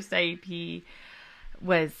our first IEP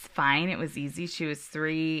was fine. It was easy. She was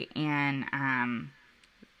 3, and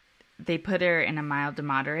they put her in a mild to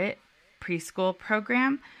moderate preschool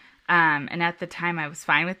program. And at the time I was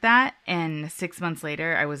fine with that. And 6 months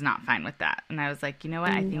later, I was not fine with that. And I was like, you know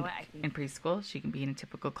what? I think in preschool, she can be in a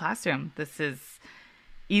typical classroom. This is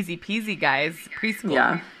easy peasy, guys, preschool.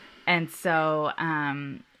 Yeah. And so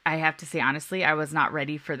I have to say, honestly, I was not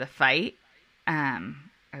ready for the fight.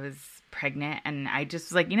 I was pregnant, and I just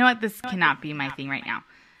was like, you know what? This cannot be my thing right now.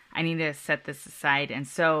 I need to set this aside. And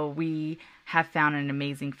so we have found an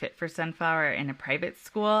amazing fit for Sunflower in a private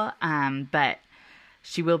school, but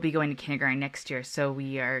she will be going to kindergarten next year. So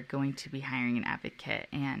we are going to be hiring an advocate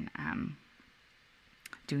and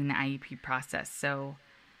doing the IEP process. So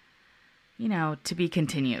to be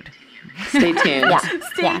continued. Stay tuned.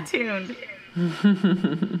 Stay tuned.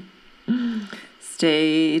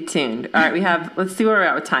 Stay tuned. All right, let's see where we're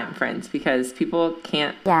at with time, friends, because people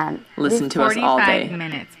can't listen to us all day. 45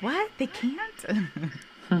 minutes. What? They can't?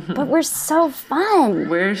 But we're so fun.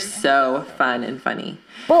 We're so fun and funny.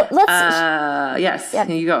 Well, let's... yes, yeah.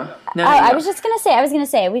 Here you go. No, I was going to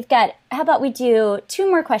say, we've got... How about we do 2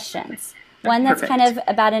 more questions? One that's kind of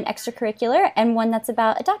about an extracurricular and one that's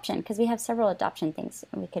about adoption, because we have several adoption things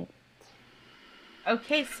we could...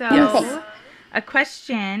 Okay, so a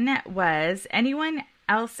question was, anyone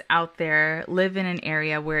else out there live in an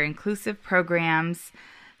area where inclusive programs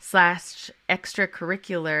 /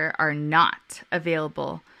 extracurricular are not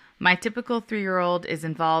available? My typical 3-year-old is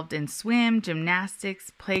involved in swim,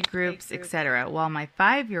 gymnastics, play groups, etc., while my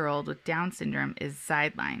 5-year-old with Down syndrome is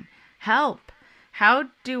sidelined. Help! How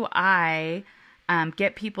do I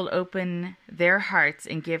get people to open their hearts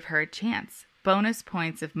and give her a chance? Bonus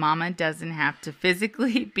points if Mama doesn't have to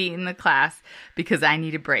physically be in the class because I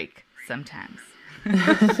need a break sometimes.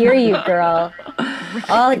 Hear you, girl.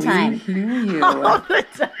 All the time. Hear you.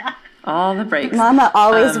 All the breaks. Mama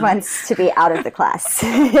always wants to be out of the class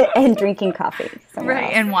and drinking coffee somewhere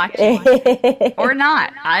else. And watching. Or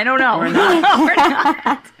not. I don't know. Or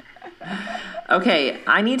not. Okay,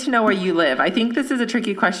 I need to know where you live. I think this is a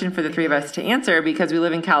tricky question for the 3 of us to answer because we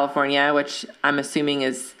live in California, which I'm assuming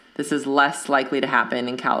this is less likely to happen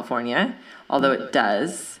in California, although it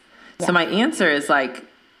does. Yeah. So my answer is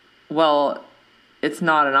well, it's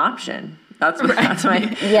not an option. That's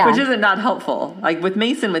my, which isn't not helpful. Like with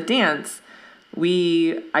Mason, with dance,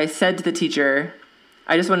 I said to the teacher,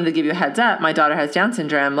 I just wanted to give you a heads up. My daughter has Down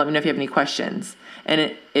syndrome. Let me know if you have any questions.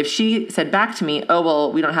 And if she said back to me, oh,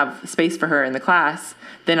 well, we don't have space for her in the class,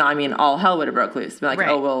 then, all hell would have broke loose. Be like,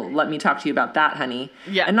 oh, well, let me talk to you about that, honey.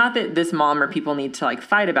 Yeah. And not that this mom or people need to,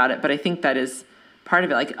 fight about it, but I think that is part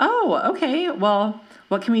of it. Oh, okay, well,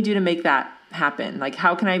 what can we do to make that happen?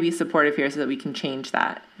 How can I be supportive here so that we can change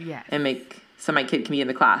that? Yes. And so my kid can be in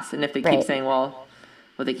the class. And if they keep saying, well,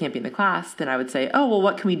 they can't be in the class, then I would say, oh, well,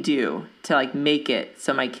 what can we do to, make it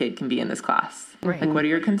so my kid can be in this class? Right. What are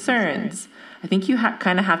your concerns? I think you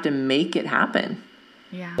kind of have to make it happen.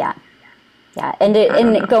 Yeah. Yeah. Yeah. And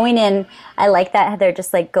going in, I like that, Heather,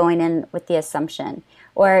 just going in with the assumption.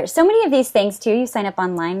 Or so many of these things, too, you sign up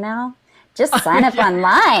online now. Just sign up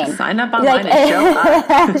online. Sign up online and show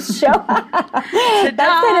up. Show up.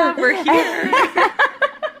 Ta-da, we're here.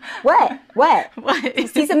 What? You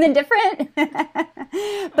see something different?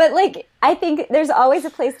 But I think there's always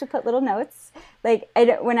a place to put little notes.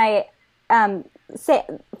 When I say,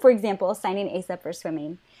 for example, signing Ace up for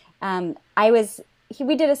swimming,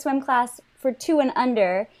 we did a swim class for 2 and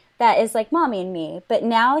under that is like Mommy and me, but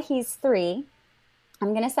now he's 3.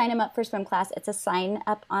 I'm going to sign him up for swim class. It's a sign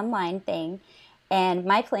up online thing. And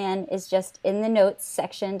my plan is just in the notes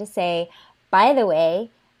section to say, by the way,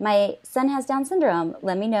 my son has Down syndrome.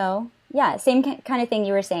 Let me know. Yeah, same kind of thing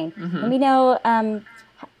you were saying. Mm-hmm. Let me know,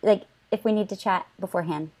 if we need to chat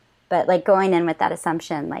beforehand. But going in with that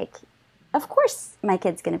assumption, of course my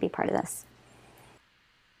kid's going to be part of this.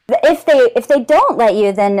 If they don't let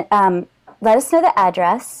you, then let us know the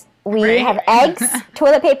address. We have eggs,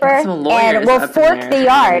 toilet paper, and we'll fork the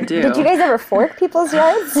yard. Did you guys ever fork people's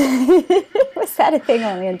yards? Was that a thing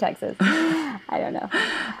only in Texas? I don't know.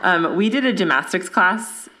 We did a gymnastics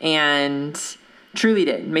class, and Truly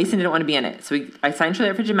did. Mason didn't want to be in it. So I signed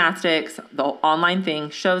Truly up for gymnastics. The online thing,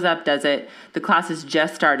 shows up, does it. The class is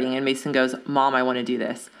just starting, and Mason goes, Mom, I want to do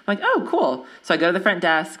this. I'm like, oh, cool. So I go to the front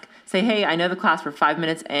desk, say, hey, I know the class, we're 5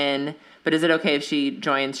 minutes in, but is it okay if she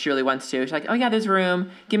joins? She really wants to. She's like, oh, yeah, there's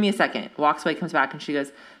room. Give me a second. Walks away, comes back, and she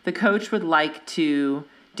goes, the coach would like to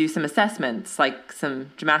do some assessments, like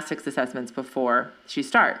some gymnastics assessments before she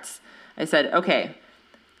starts. I said, okay,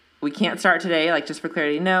 we can't start today, like just for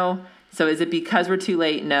clarity, no. So is it because we're too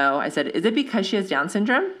late? No. I said, is it because she has Down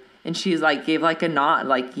syndrome? And she's like, gave like a nod,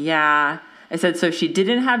 like, yeah. I said, so if she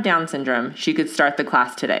didn't have Down syndrome, she could start the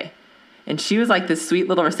class today. And she was like this sweet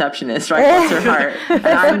little receptionist, right? Bless her heart. And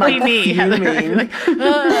I'm like, me. And then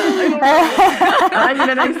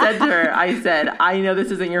I said to her, I know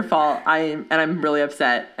this isn't your fault. I'm really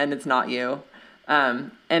upset, and it's not you.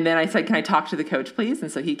 And then I said, can I talk to the coach, please?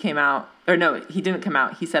 And so he came out, or no, he didn't come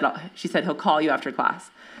out. She said he'll call you after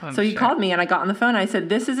class. So he called me, and I got on the phone, and I said,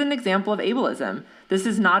 this is an example of ableism. This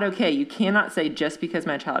is not okay. You cannot say just because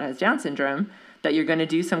my child has Down syndrome that you're going to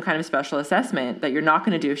do some kind of special assessment that you're not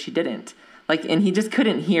going to do if she didn't. Like, and he just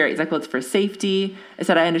couldn't hear it. He's like, well, it's for safety. I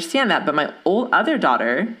said, I understand that, but my other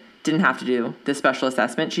daughter didn't have to do this special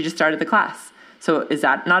assessment. She just started the class. So is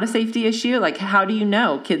that not a safety issue? Like, how do you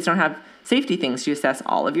know kids don't have safety things? Do you assess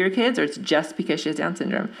all of your kids, or it's just because she has Down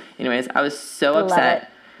syndrome? Anyways, I was so Love upset. it.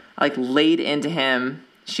 I like laid into him.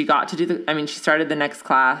 She got to do she started the next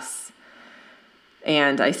class,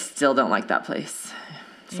 and I still don't like that place.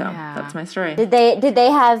 So that's my story. Did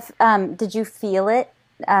they have, did you feel it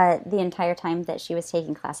the entire time that she was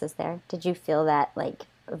taking classes there? Did you feel that like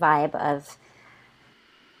vibe of...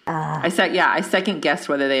 I second guessed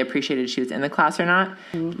whether they appreciated she was in the class or not.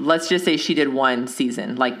 Mm-hmm. Let's just say she did one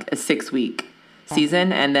season, like a 6-week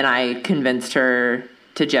season. And then I convinced her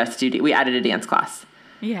to just we added a dance class.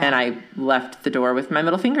 Yeah. And I left the door with my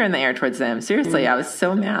middle finger in the air towards them. Seriously, I was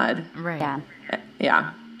so mad. Right. Yeah.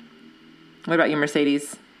 Yeah. What about you,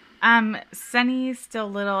 Mercedes? Sunny's still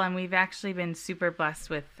little, and we've actually been super blessed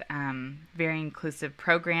with very inclusive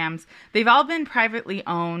programs. They've all been privately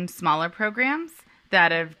owned, smaller programs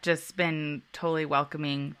that have just been totally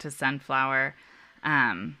welcoming to Sunflower.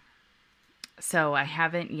 So I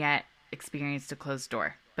haven't yet experienced a closed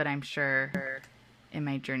door, but I'm sure in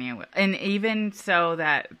my journey I will. And even so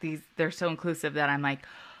that they're so inclusive that I'm like,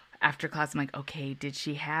 after class, I'm like, okay, did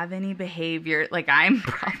she have any behavior? Like, I'm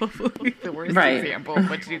probably the worst example of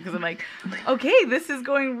what to do, because I'm like, okay, this is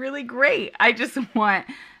going really great. I just wanted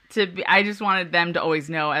them to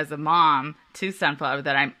always know as a mom to Sunflower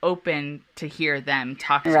that I'm open to hear them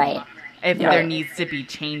talk to me if there needs to be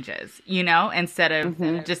changes, instead of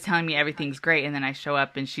just telling me everything's great and then I show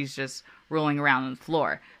up and she's just rolling around on the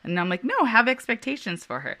floor. And I'm like, no, have expectations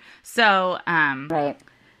for her. So,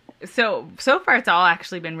 So far it's all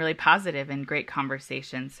actually been really positive, and great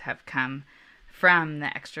conversations have come from the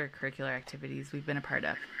extracurricular activities we've been a part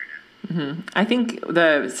of. Mm-hmm. I think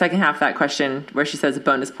the second half of that question, where she says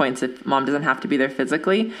bonus points if mom doesn't have to be there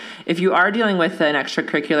physically, if you are dealing with an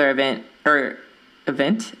extracurricular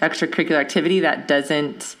extracurricular activity that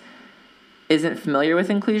isn't familiar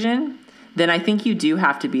with inclusion, then I think you do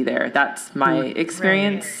have to be there. That's my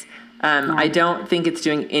experience. I don't think it's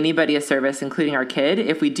doing anybody a service, including our kid,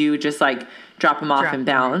 if we do just like drop them off and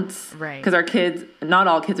bounce. Right. Because our kids, not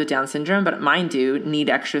all kids with Down syndrome, but mine do, need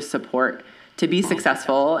extra support to be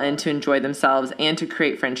successful and to enjoy themselves and to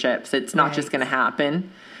create friendships. It's not just going to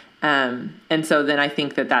happen. And so then I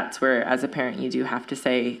think that's where, as a parent, you do have to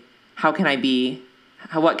say, what can I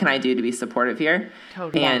do to be supportive here?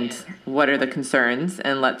 Totally. And what are the concerns?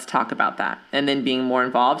 And let's talk about that. And then being more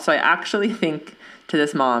involved. So I actually think, to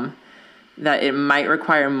this mom, that it might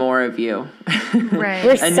require more of you. Right.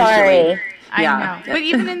 We're sorry. I know. But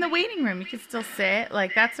even in the waiting room, you can still sit.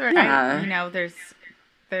 Like, that's where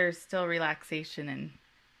there's still relaxation in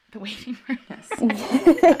the waiting room. Yes.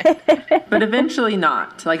 But eventually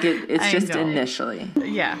not. Like, it's just initially.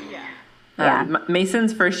 Yeah.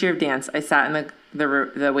 Mason's first year of dance, I sat in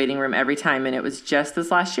the waiting room every time, and it was just this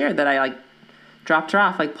last year that I dropped her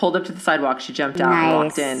off, pulled up to the sidewalk, she jumped out and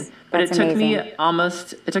walked in. But it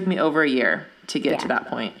took me over a year to get to that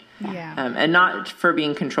point. Yeah. And not for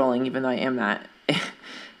being controlling, even though I am that,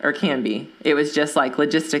 or can be. It was just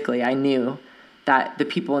logistically, I knew that the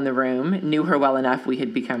people in the room knew her well enough. We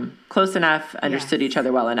had become close enough, understood each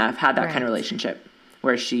other well enough, had that kind of relationship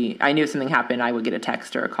where I knew if something happened, I would get a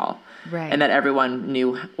text or a call. Right. And that everyone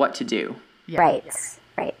knew what to do. Yeah. Right.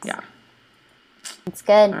 Yeah. It's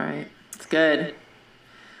good. All right. It's good.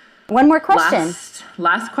 One more question.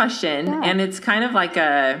 Last question. Yeah. And it's kind of like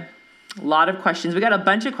a lot of questions. We got a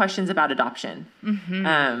bunch of questions about adoption.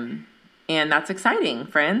 Mm-hmm. And that's exciting,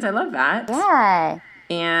 friends. I love that. Yeah.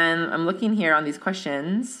 And I'm looking here on these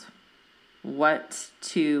questions, what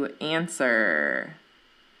to answer.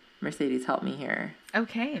 Mercedes, help me here.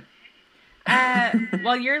 Okay.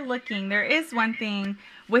 While you're looking, there is one thing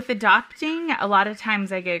with adopting. A lot of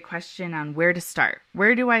times I get a question on where to start.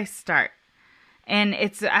 Where do I start? And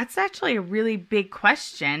that's actually a really big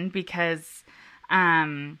question, because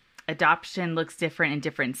adoption looks different in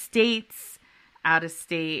different states, out of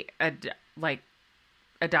state,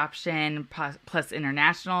 adoption plus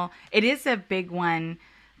international. It is a big one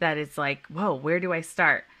that is like, whoa, where do I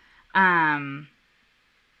start? And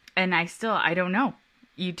I don't know.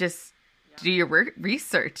 You just do your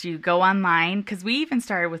research. You go online, because we even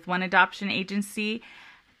started with one adoption agency,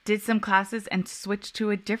 did some classes, and switched to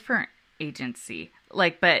a different agency.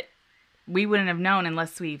 But we wouldn't have known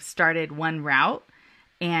unless we started one route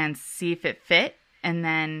and see if it fit, and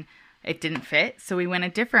then it didn't fit, so we went a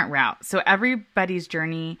different route. So everybody's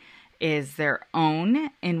journey is their own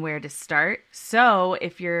in where to start. So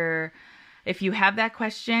if you have that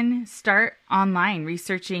question, start online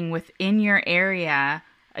researching within your area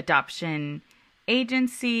adoption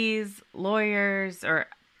agencies, lawyers, or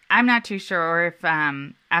I'm not too sure, or if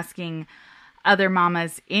asking other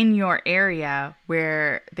mamas in your area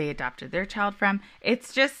where they adopted their child from.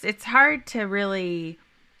 It's hard to really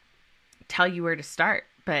tell you where to start.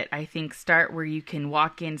 But I think start where you can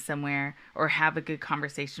walk in somewhere or have a good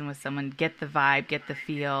conversation with someone, get the vibe, get the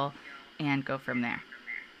feel, and go from there.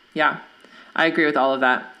 Yeah, I agree with all of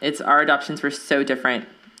that. Our adoptions were so different,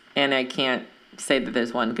 and I can't say that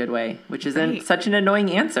there's one good way, which is such an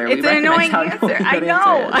annoying answer. It's an annoying answer. I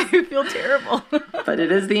know. I feel terrible. But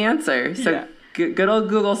it is the answer. So good old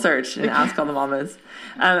Google search and ask all the mamas.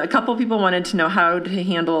 A couple people wanted to know how to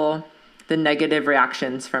handle the negative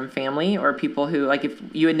reactions from family or people who, like, if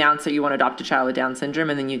you announce that you want to adopt a child with Down syndrome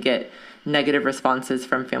and then you get negative responses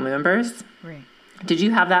from family members. Right. Did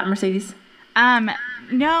you have that, Mercedes?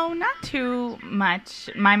 No, not too much.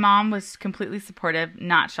 My mom was completely supportive,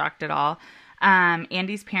 not shocked at all.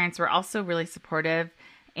 Andy's parents were also really supportive,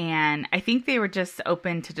 and I think they were just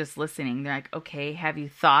open to just listening. They're like, okay, have you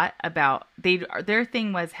thought about, their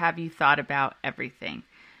thing was, have you thought about everything?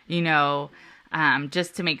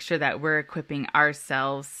 Just to make sure that we're equipping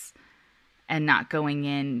ourselves and not going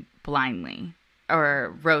in blindly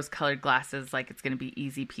or rose-colored glasses like it's going to be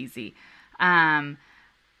easy peasy.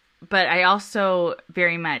 But I also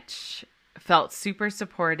very much felt super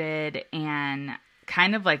supported and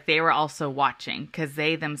kind of like they were also watching because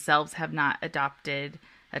they themselves have not adopted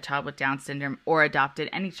a child with Down syndrome or adopted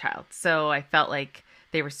any child. So I felt like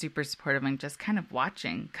they were super supportive and just kind of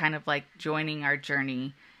watching, kind of like joining our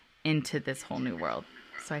journey into this whole new world.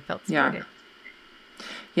 So I felt supported.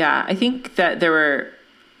 Yeah, I think that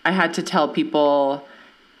I had to tell people,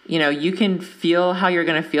 you can feel how you're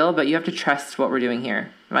going to feel, but you have to trust what we're doing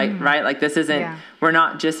here, right? Mm-hmm. Right? Like this isn't, we're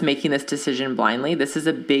not just making this decision blindly. This is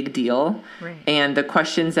a big deal. Right. And the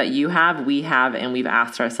questions that you have, we have, and we've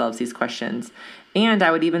asked ourselves these questions. And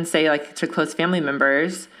I would even say, like, to close family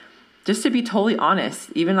members, just to be totally honest,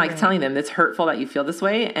 even like telling them it's hurtful that you feel this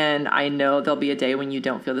way. And I know there'll be a day when you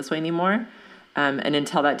don't feel this way anymore. And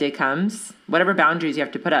until that day comes, whatever boundaries you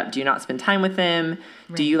have to put up, do you not spend time with them?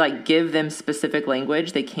 Right. Do you give them specific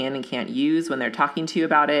language they can and can't use when they're talking to you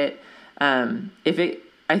about it?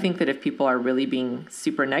 I think that if people are really being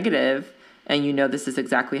super negative and this is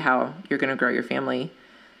exactly how you're going to grow your family,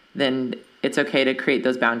 then it's okay to create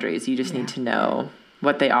those boundaries. You just need to know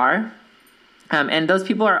what they are. And those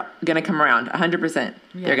people are going to come around 100%. Yes.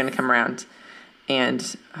 They're going to come around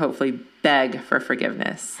and hopefully beg for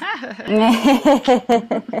forgiveness.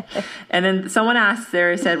 And then someone asked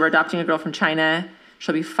there, said, we're adopting a girl from China.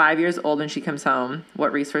 She'll be 5 years old when she comes home.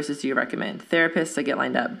 What resources do you recommend? Therapists to get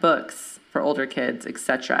lined up, books for older kids,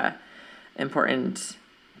 etc. Important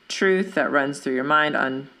truth that runs through your mind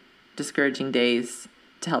on discouraging days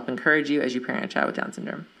to help encourage you as you parent a child with Down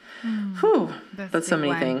syndrome. Whew, that's so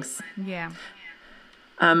many things. Yeah.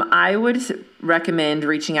 I would recommend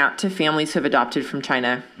reaching out to families who have adopted from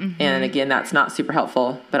China. Mm-hmm. And again, that's not super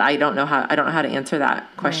helpful, but I don't know how to answer that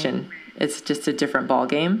question. Right. It's just a different ball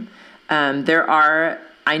game.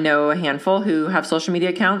 I know a handful who have social media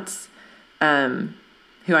accounts,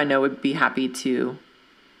 who I know would be happy to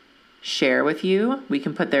share with you. We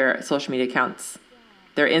can put their social media accounts,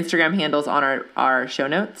 their Instagram handles on our show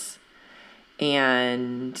notes.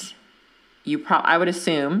 And I would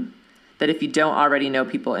assume that if you don't already know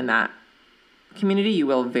people in that community, you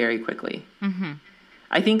will very quickly. Mm-hmm.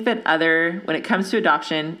 I think that when it comes to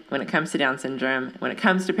adoption, when it comes to Down syndrome, when it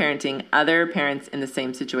comes to parenting, other parents in the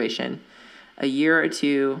same situation, a year or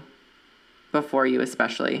two before you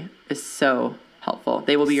especially, is so helpful.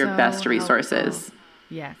 They will be your best resources.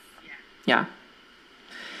 Yes. Yeah.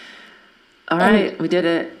 All right, we did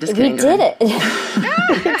it. Just kidding. We did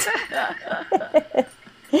it.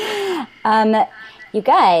 You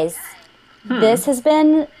guys, this has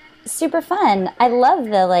been super fun. I love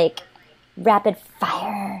the rapid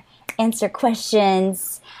fire answer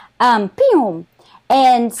questions. Boom.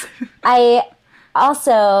 And I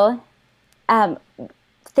also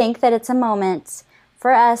think that it's a moment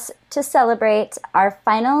for us to celebrate our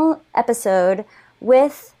final episode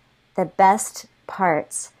with the best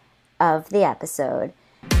parts of the episode.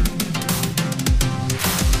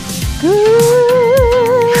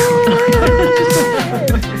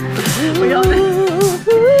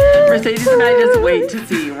 Mercedes and I just wait to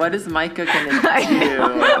see what is Micah gonna do.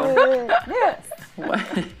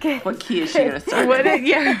 What key is she gonna start?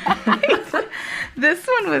 This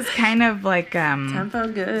one was kind of like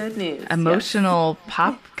tempo good news, emotional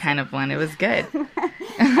pop kind of one. It was good.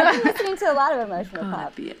 I've been listening to a lot of emotional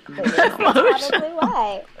pop. That's probably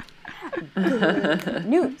why.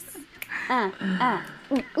 News.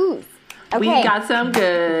 Ooh. Okay. We got some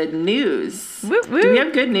good news. Woo, woo. Do we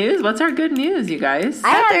have good news? What's our good news, you guys? I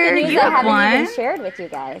have good news I haven't even shared with you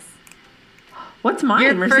guys. What's mine,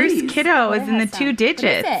 Your Mercedes? first kiddo is in the What is 2 it?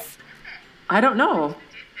 digits. I don't know.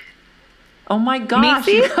 Oh my gosh.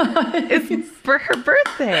 Macy? you guys. It's for her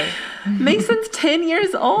birthday. Mason's 10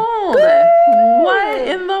 years old. What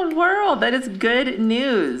in the world? That is good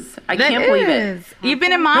news. I can't believe it. You've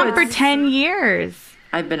been a mom No, for it's- 10 years.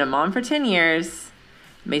 I've been a mom for 10 years.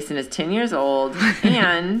 Mason is 10 years old.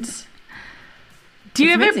 And Do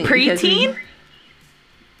you it's have a amazing because preteen?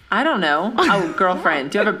 I don't know. Oh,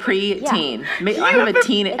 girlfriend. Do you have a preteen? I have a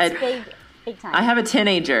teen. It's big time. I have a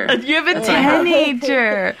teenager. You have a That's what I have.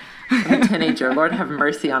 teenager. I'm a teenager. Lord have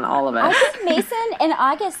mercy on all of I us. think Mason and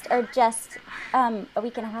August are just a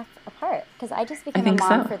week and a half apart because I just became a think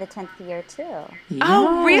mom so. for the 10th year too.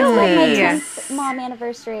 Oh, really? My Yes. 10th mom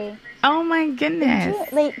anniversary, Oh my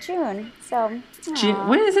goodness. late June. So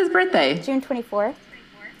When is his birthday? June 24th.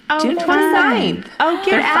 Oh, June fun. 29th. Oh,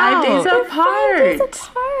 get They're 5 out. days 5 days apart.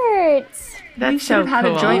 apart. That's We should so have had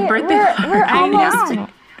cool. a joint birthday. We're I almost know.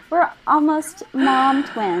 we're almost mom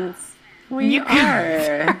twins. We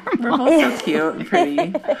are. We're both so cute and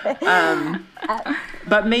pretty.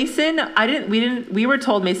 But Mason, we were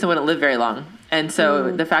told Mason wouldn't live very long. And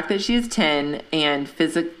so the fact that she's 10 and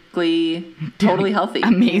physically totally healthy.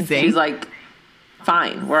 Amazing. She's like,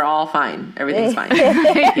 fine. We're all fine. Everything's fine.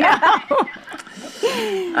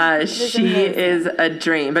 She is a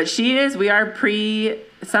dream. But we are pre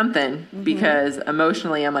something because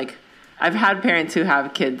emotionally I'm like, I've had parents who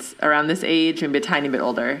have kids around this age, maybe a tiny bit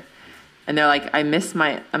older. And they're like, I'm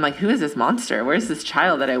like, who is this monster? Where's this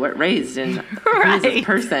child that I raised? And who is this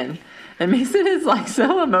person? And Mason is like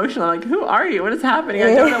so emotional. I'm like, who are you? What is happening?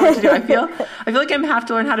 I don't know what to do. I feel like I have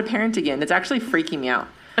to learn how to parent again. It's actually freaking me out.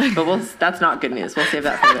 But that's not good news. We'll save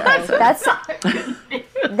that for the episode.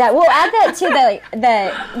 We'll add that to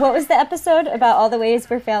the what was the episode about all the ways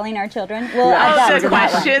we're failing our children? We'll add that Oh, to the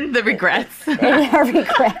that question, the regrets. one. Our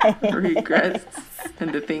regret. Regrets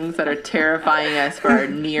and the things that are terrifying us for our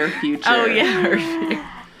near future. Oh, yeah.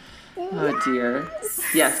 Oh, dear.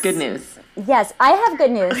 Yes, good news. Yes, I have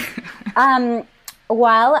good news.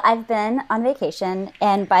 While I've been on vacation,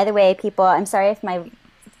 and by the way, people, I'm sorry if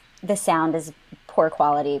the sound is poor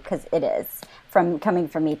quality because it is coming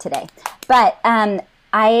from me today. But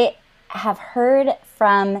I have heard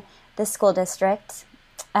from the school district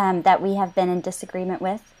that we have been in disagreement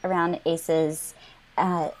with around Ace's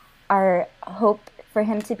our hope for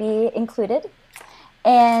him to be included,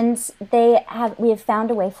 and we have found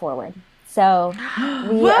a way forward. So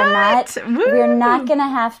we're not going to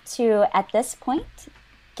have to at this point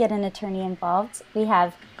get an attorney involved. We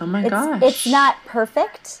have. Oh my gosh! It's not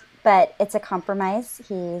perfect, but it's a compromise.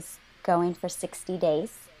 He's going for 60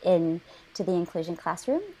 days into the inclusion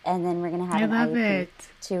classroom, and then we're going to have an IEP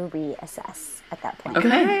to reassess at that point.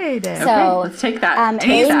 Okay. Good. So let's take that. And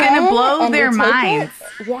he's going to blow and their we take minds.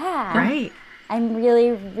 it. Yeah. Right. I'm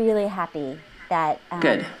really, really happy that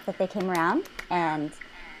Good. that they came around and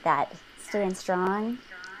that staying strong,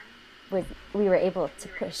 we were able to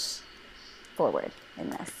push forward in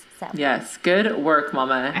this. So Yes, good work,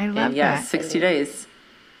 Mama. I love and yes, that. 60 days.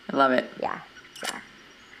 I love it. yeah.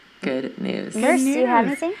 Good news. Nurse, do you have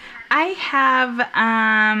news. anything? I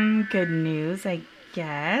have good news, I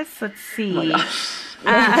guess. Let's see. Oh my gosh.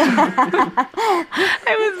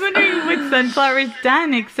 I was wondering what Sunflower's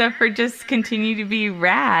done except for just continue to be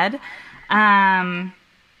rad.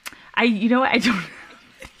 You know what? I don't have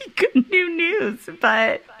any good new news,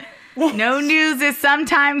 but no news is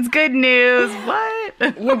sometimes good news. What?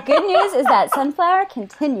 Your good news is that Sunflower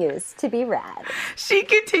continues to be rad. She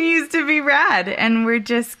continues to be rad, and we're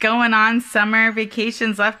just going on summer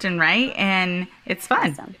vacations left and right, and it's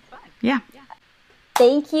fun. Awesome. Yeah.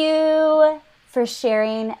 Thank you for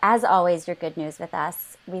sharing, as always, your good news with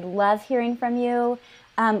us. We love hearing from you.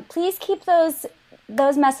 Please keep those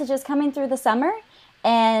messages coming through the summer.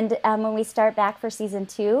 And when we start back for season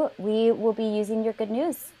 2, we will be using your good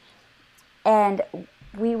news. And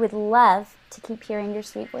we would love to keep hearing your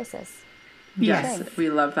sweet voices. Yes, Thanks. we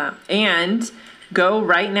love that. And go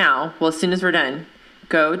right now, well, as soon as we're done,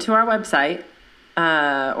 go to our website,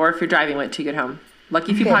 or if you're driving, wait till you get home,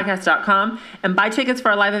 luckyfewpodcast.com, and buy tickets for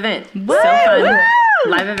our live event. Woo! So fun.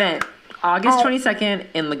 Woo! Live event, August 22nd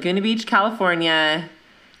in Laguna Beach, California.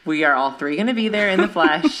 We are all 3 going to be there in the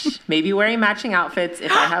flesh, maybe wearing matching outfits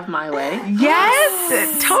if I have my way.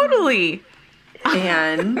 Yes, totally.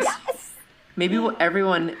 And maybe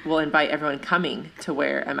everyone will invite everyone coming to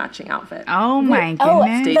wear a matching outfit. Oh my Oh,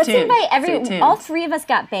 goodness. Stay let's tuned. invite Stay tuned. all 3 of us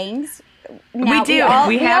got bangs. Now, do. We all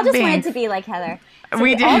have just bangs. wanted to be like Heather. So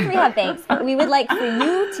We do. All 3 have bangs. We would like for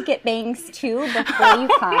you to get bangs too before you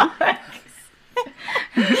come.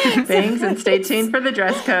 Thanks, and stay tuned for the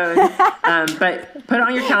dress code. But put it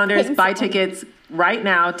on your calendars, buy tickets right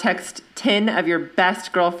now. Text 10 of your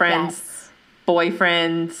best girlfriends,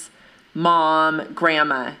 boyfriends, mom,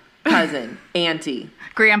 grandma, cousin, auntie,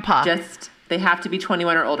 grandpa. They have to be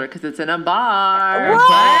 21 or older because it's in a bar.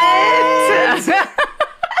 What? It's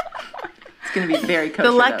going to be very kosher.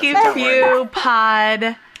 The Lucky Few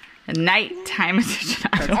Pod nighttime edition.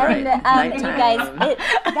 That's right. And you guys,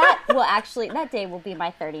 that day will be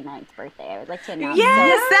my 39th birthday. I would like to announce.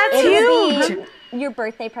 Yes, that's huge. Will be your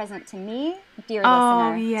birthday present to me, dear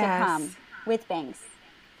listener, to come with bangs,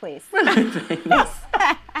 please.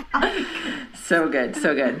 So good,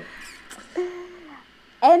 so good.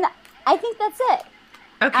 And I think that's it.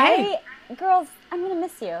 Okay. Girls, I'm going to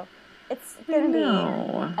miss you. It's going to be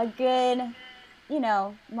a good,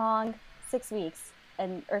 long 6 weeks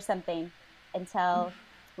or something until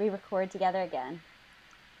we record together again.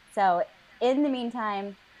 So in the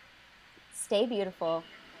meantime, stay beautiful.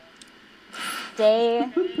 Stay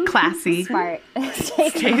classy. Smart.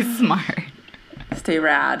 Stay smart. Stay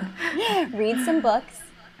rad. Read some books.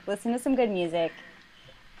 Listen to some good music.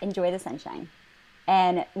 Enjoy the sunshine.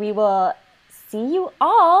 And we will see you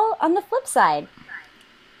all on the flip side.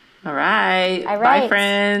 All right. Bye,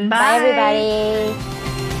 friends. Bye, everybody.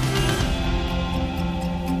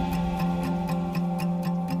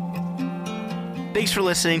 Thanks for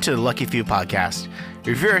listening to the Lucky Few podcast.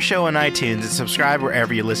 Review our show on iTunes and subscribe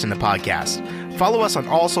wherever you listen to podcasts. Follow us on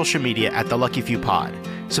all social media at The Lucky Few Pod.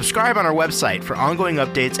 Subscribe on our website for ongoing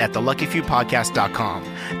updates at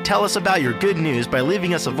theluckyfewpodcast.com. Tell us about your good news by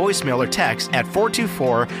leaving us a voicemail or text at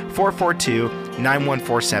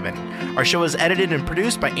 424-442-9147. Our show is edited and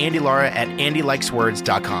produced by Andy Lara at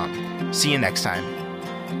andylikeswords.com. See you next time.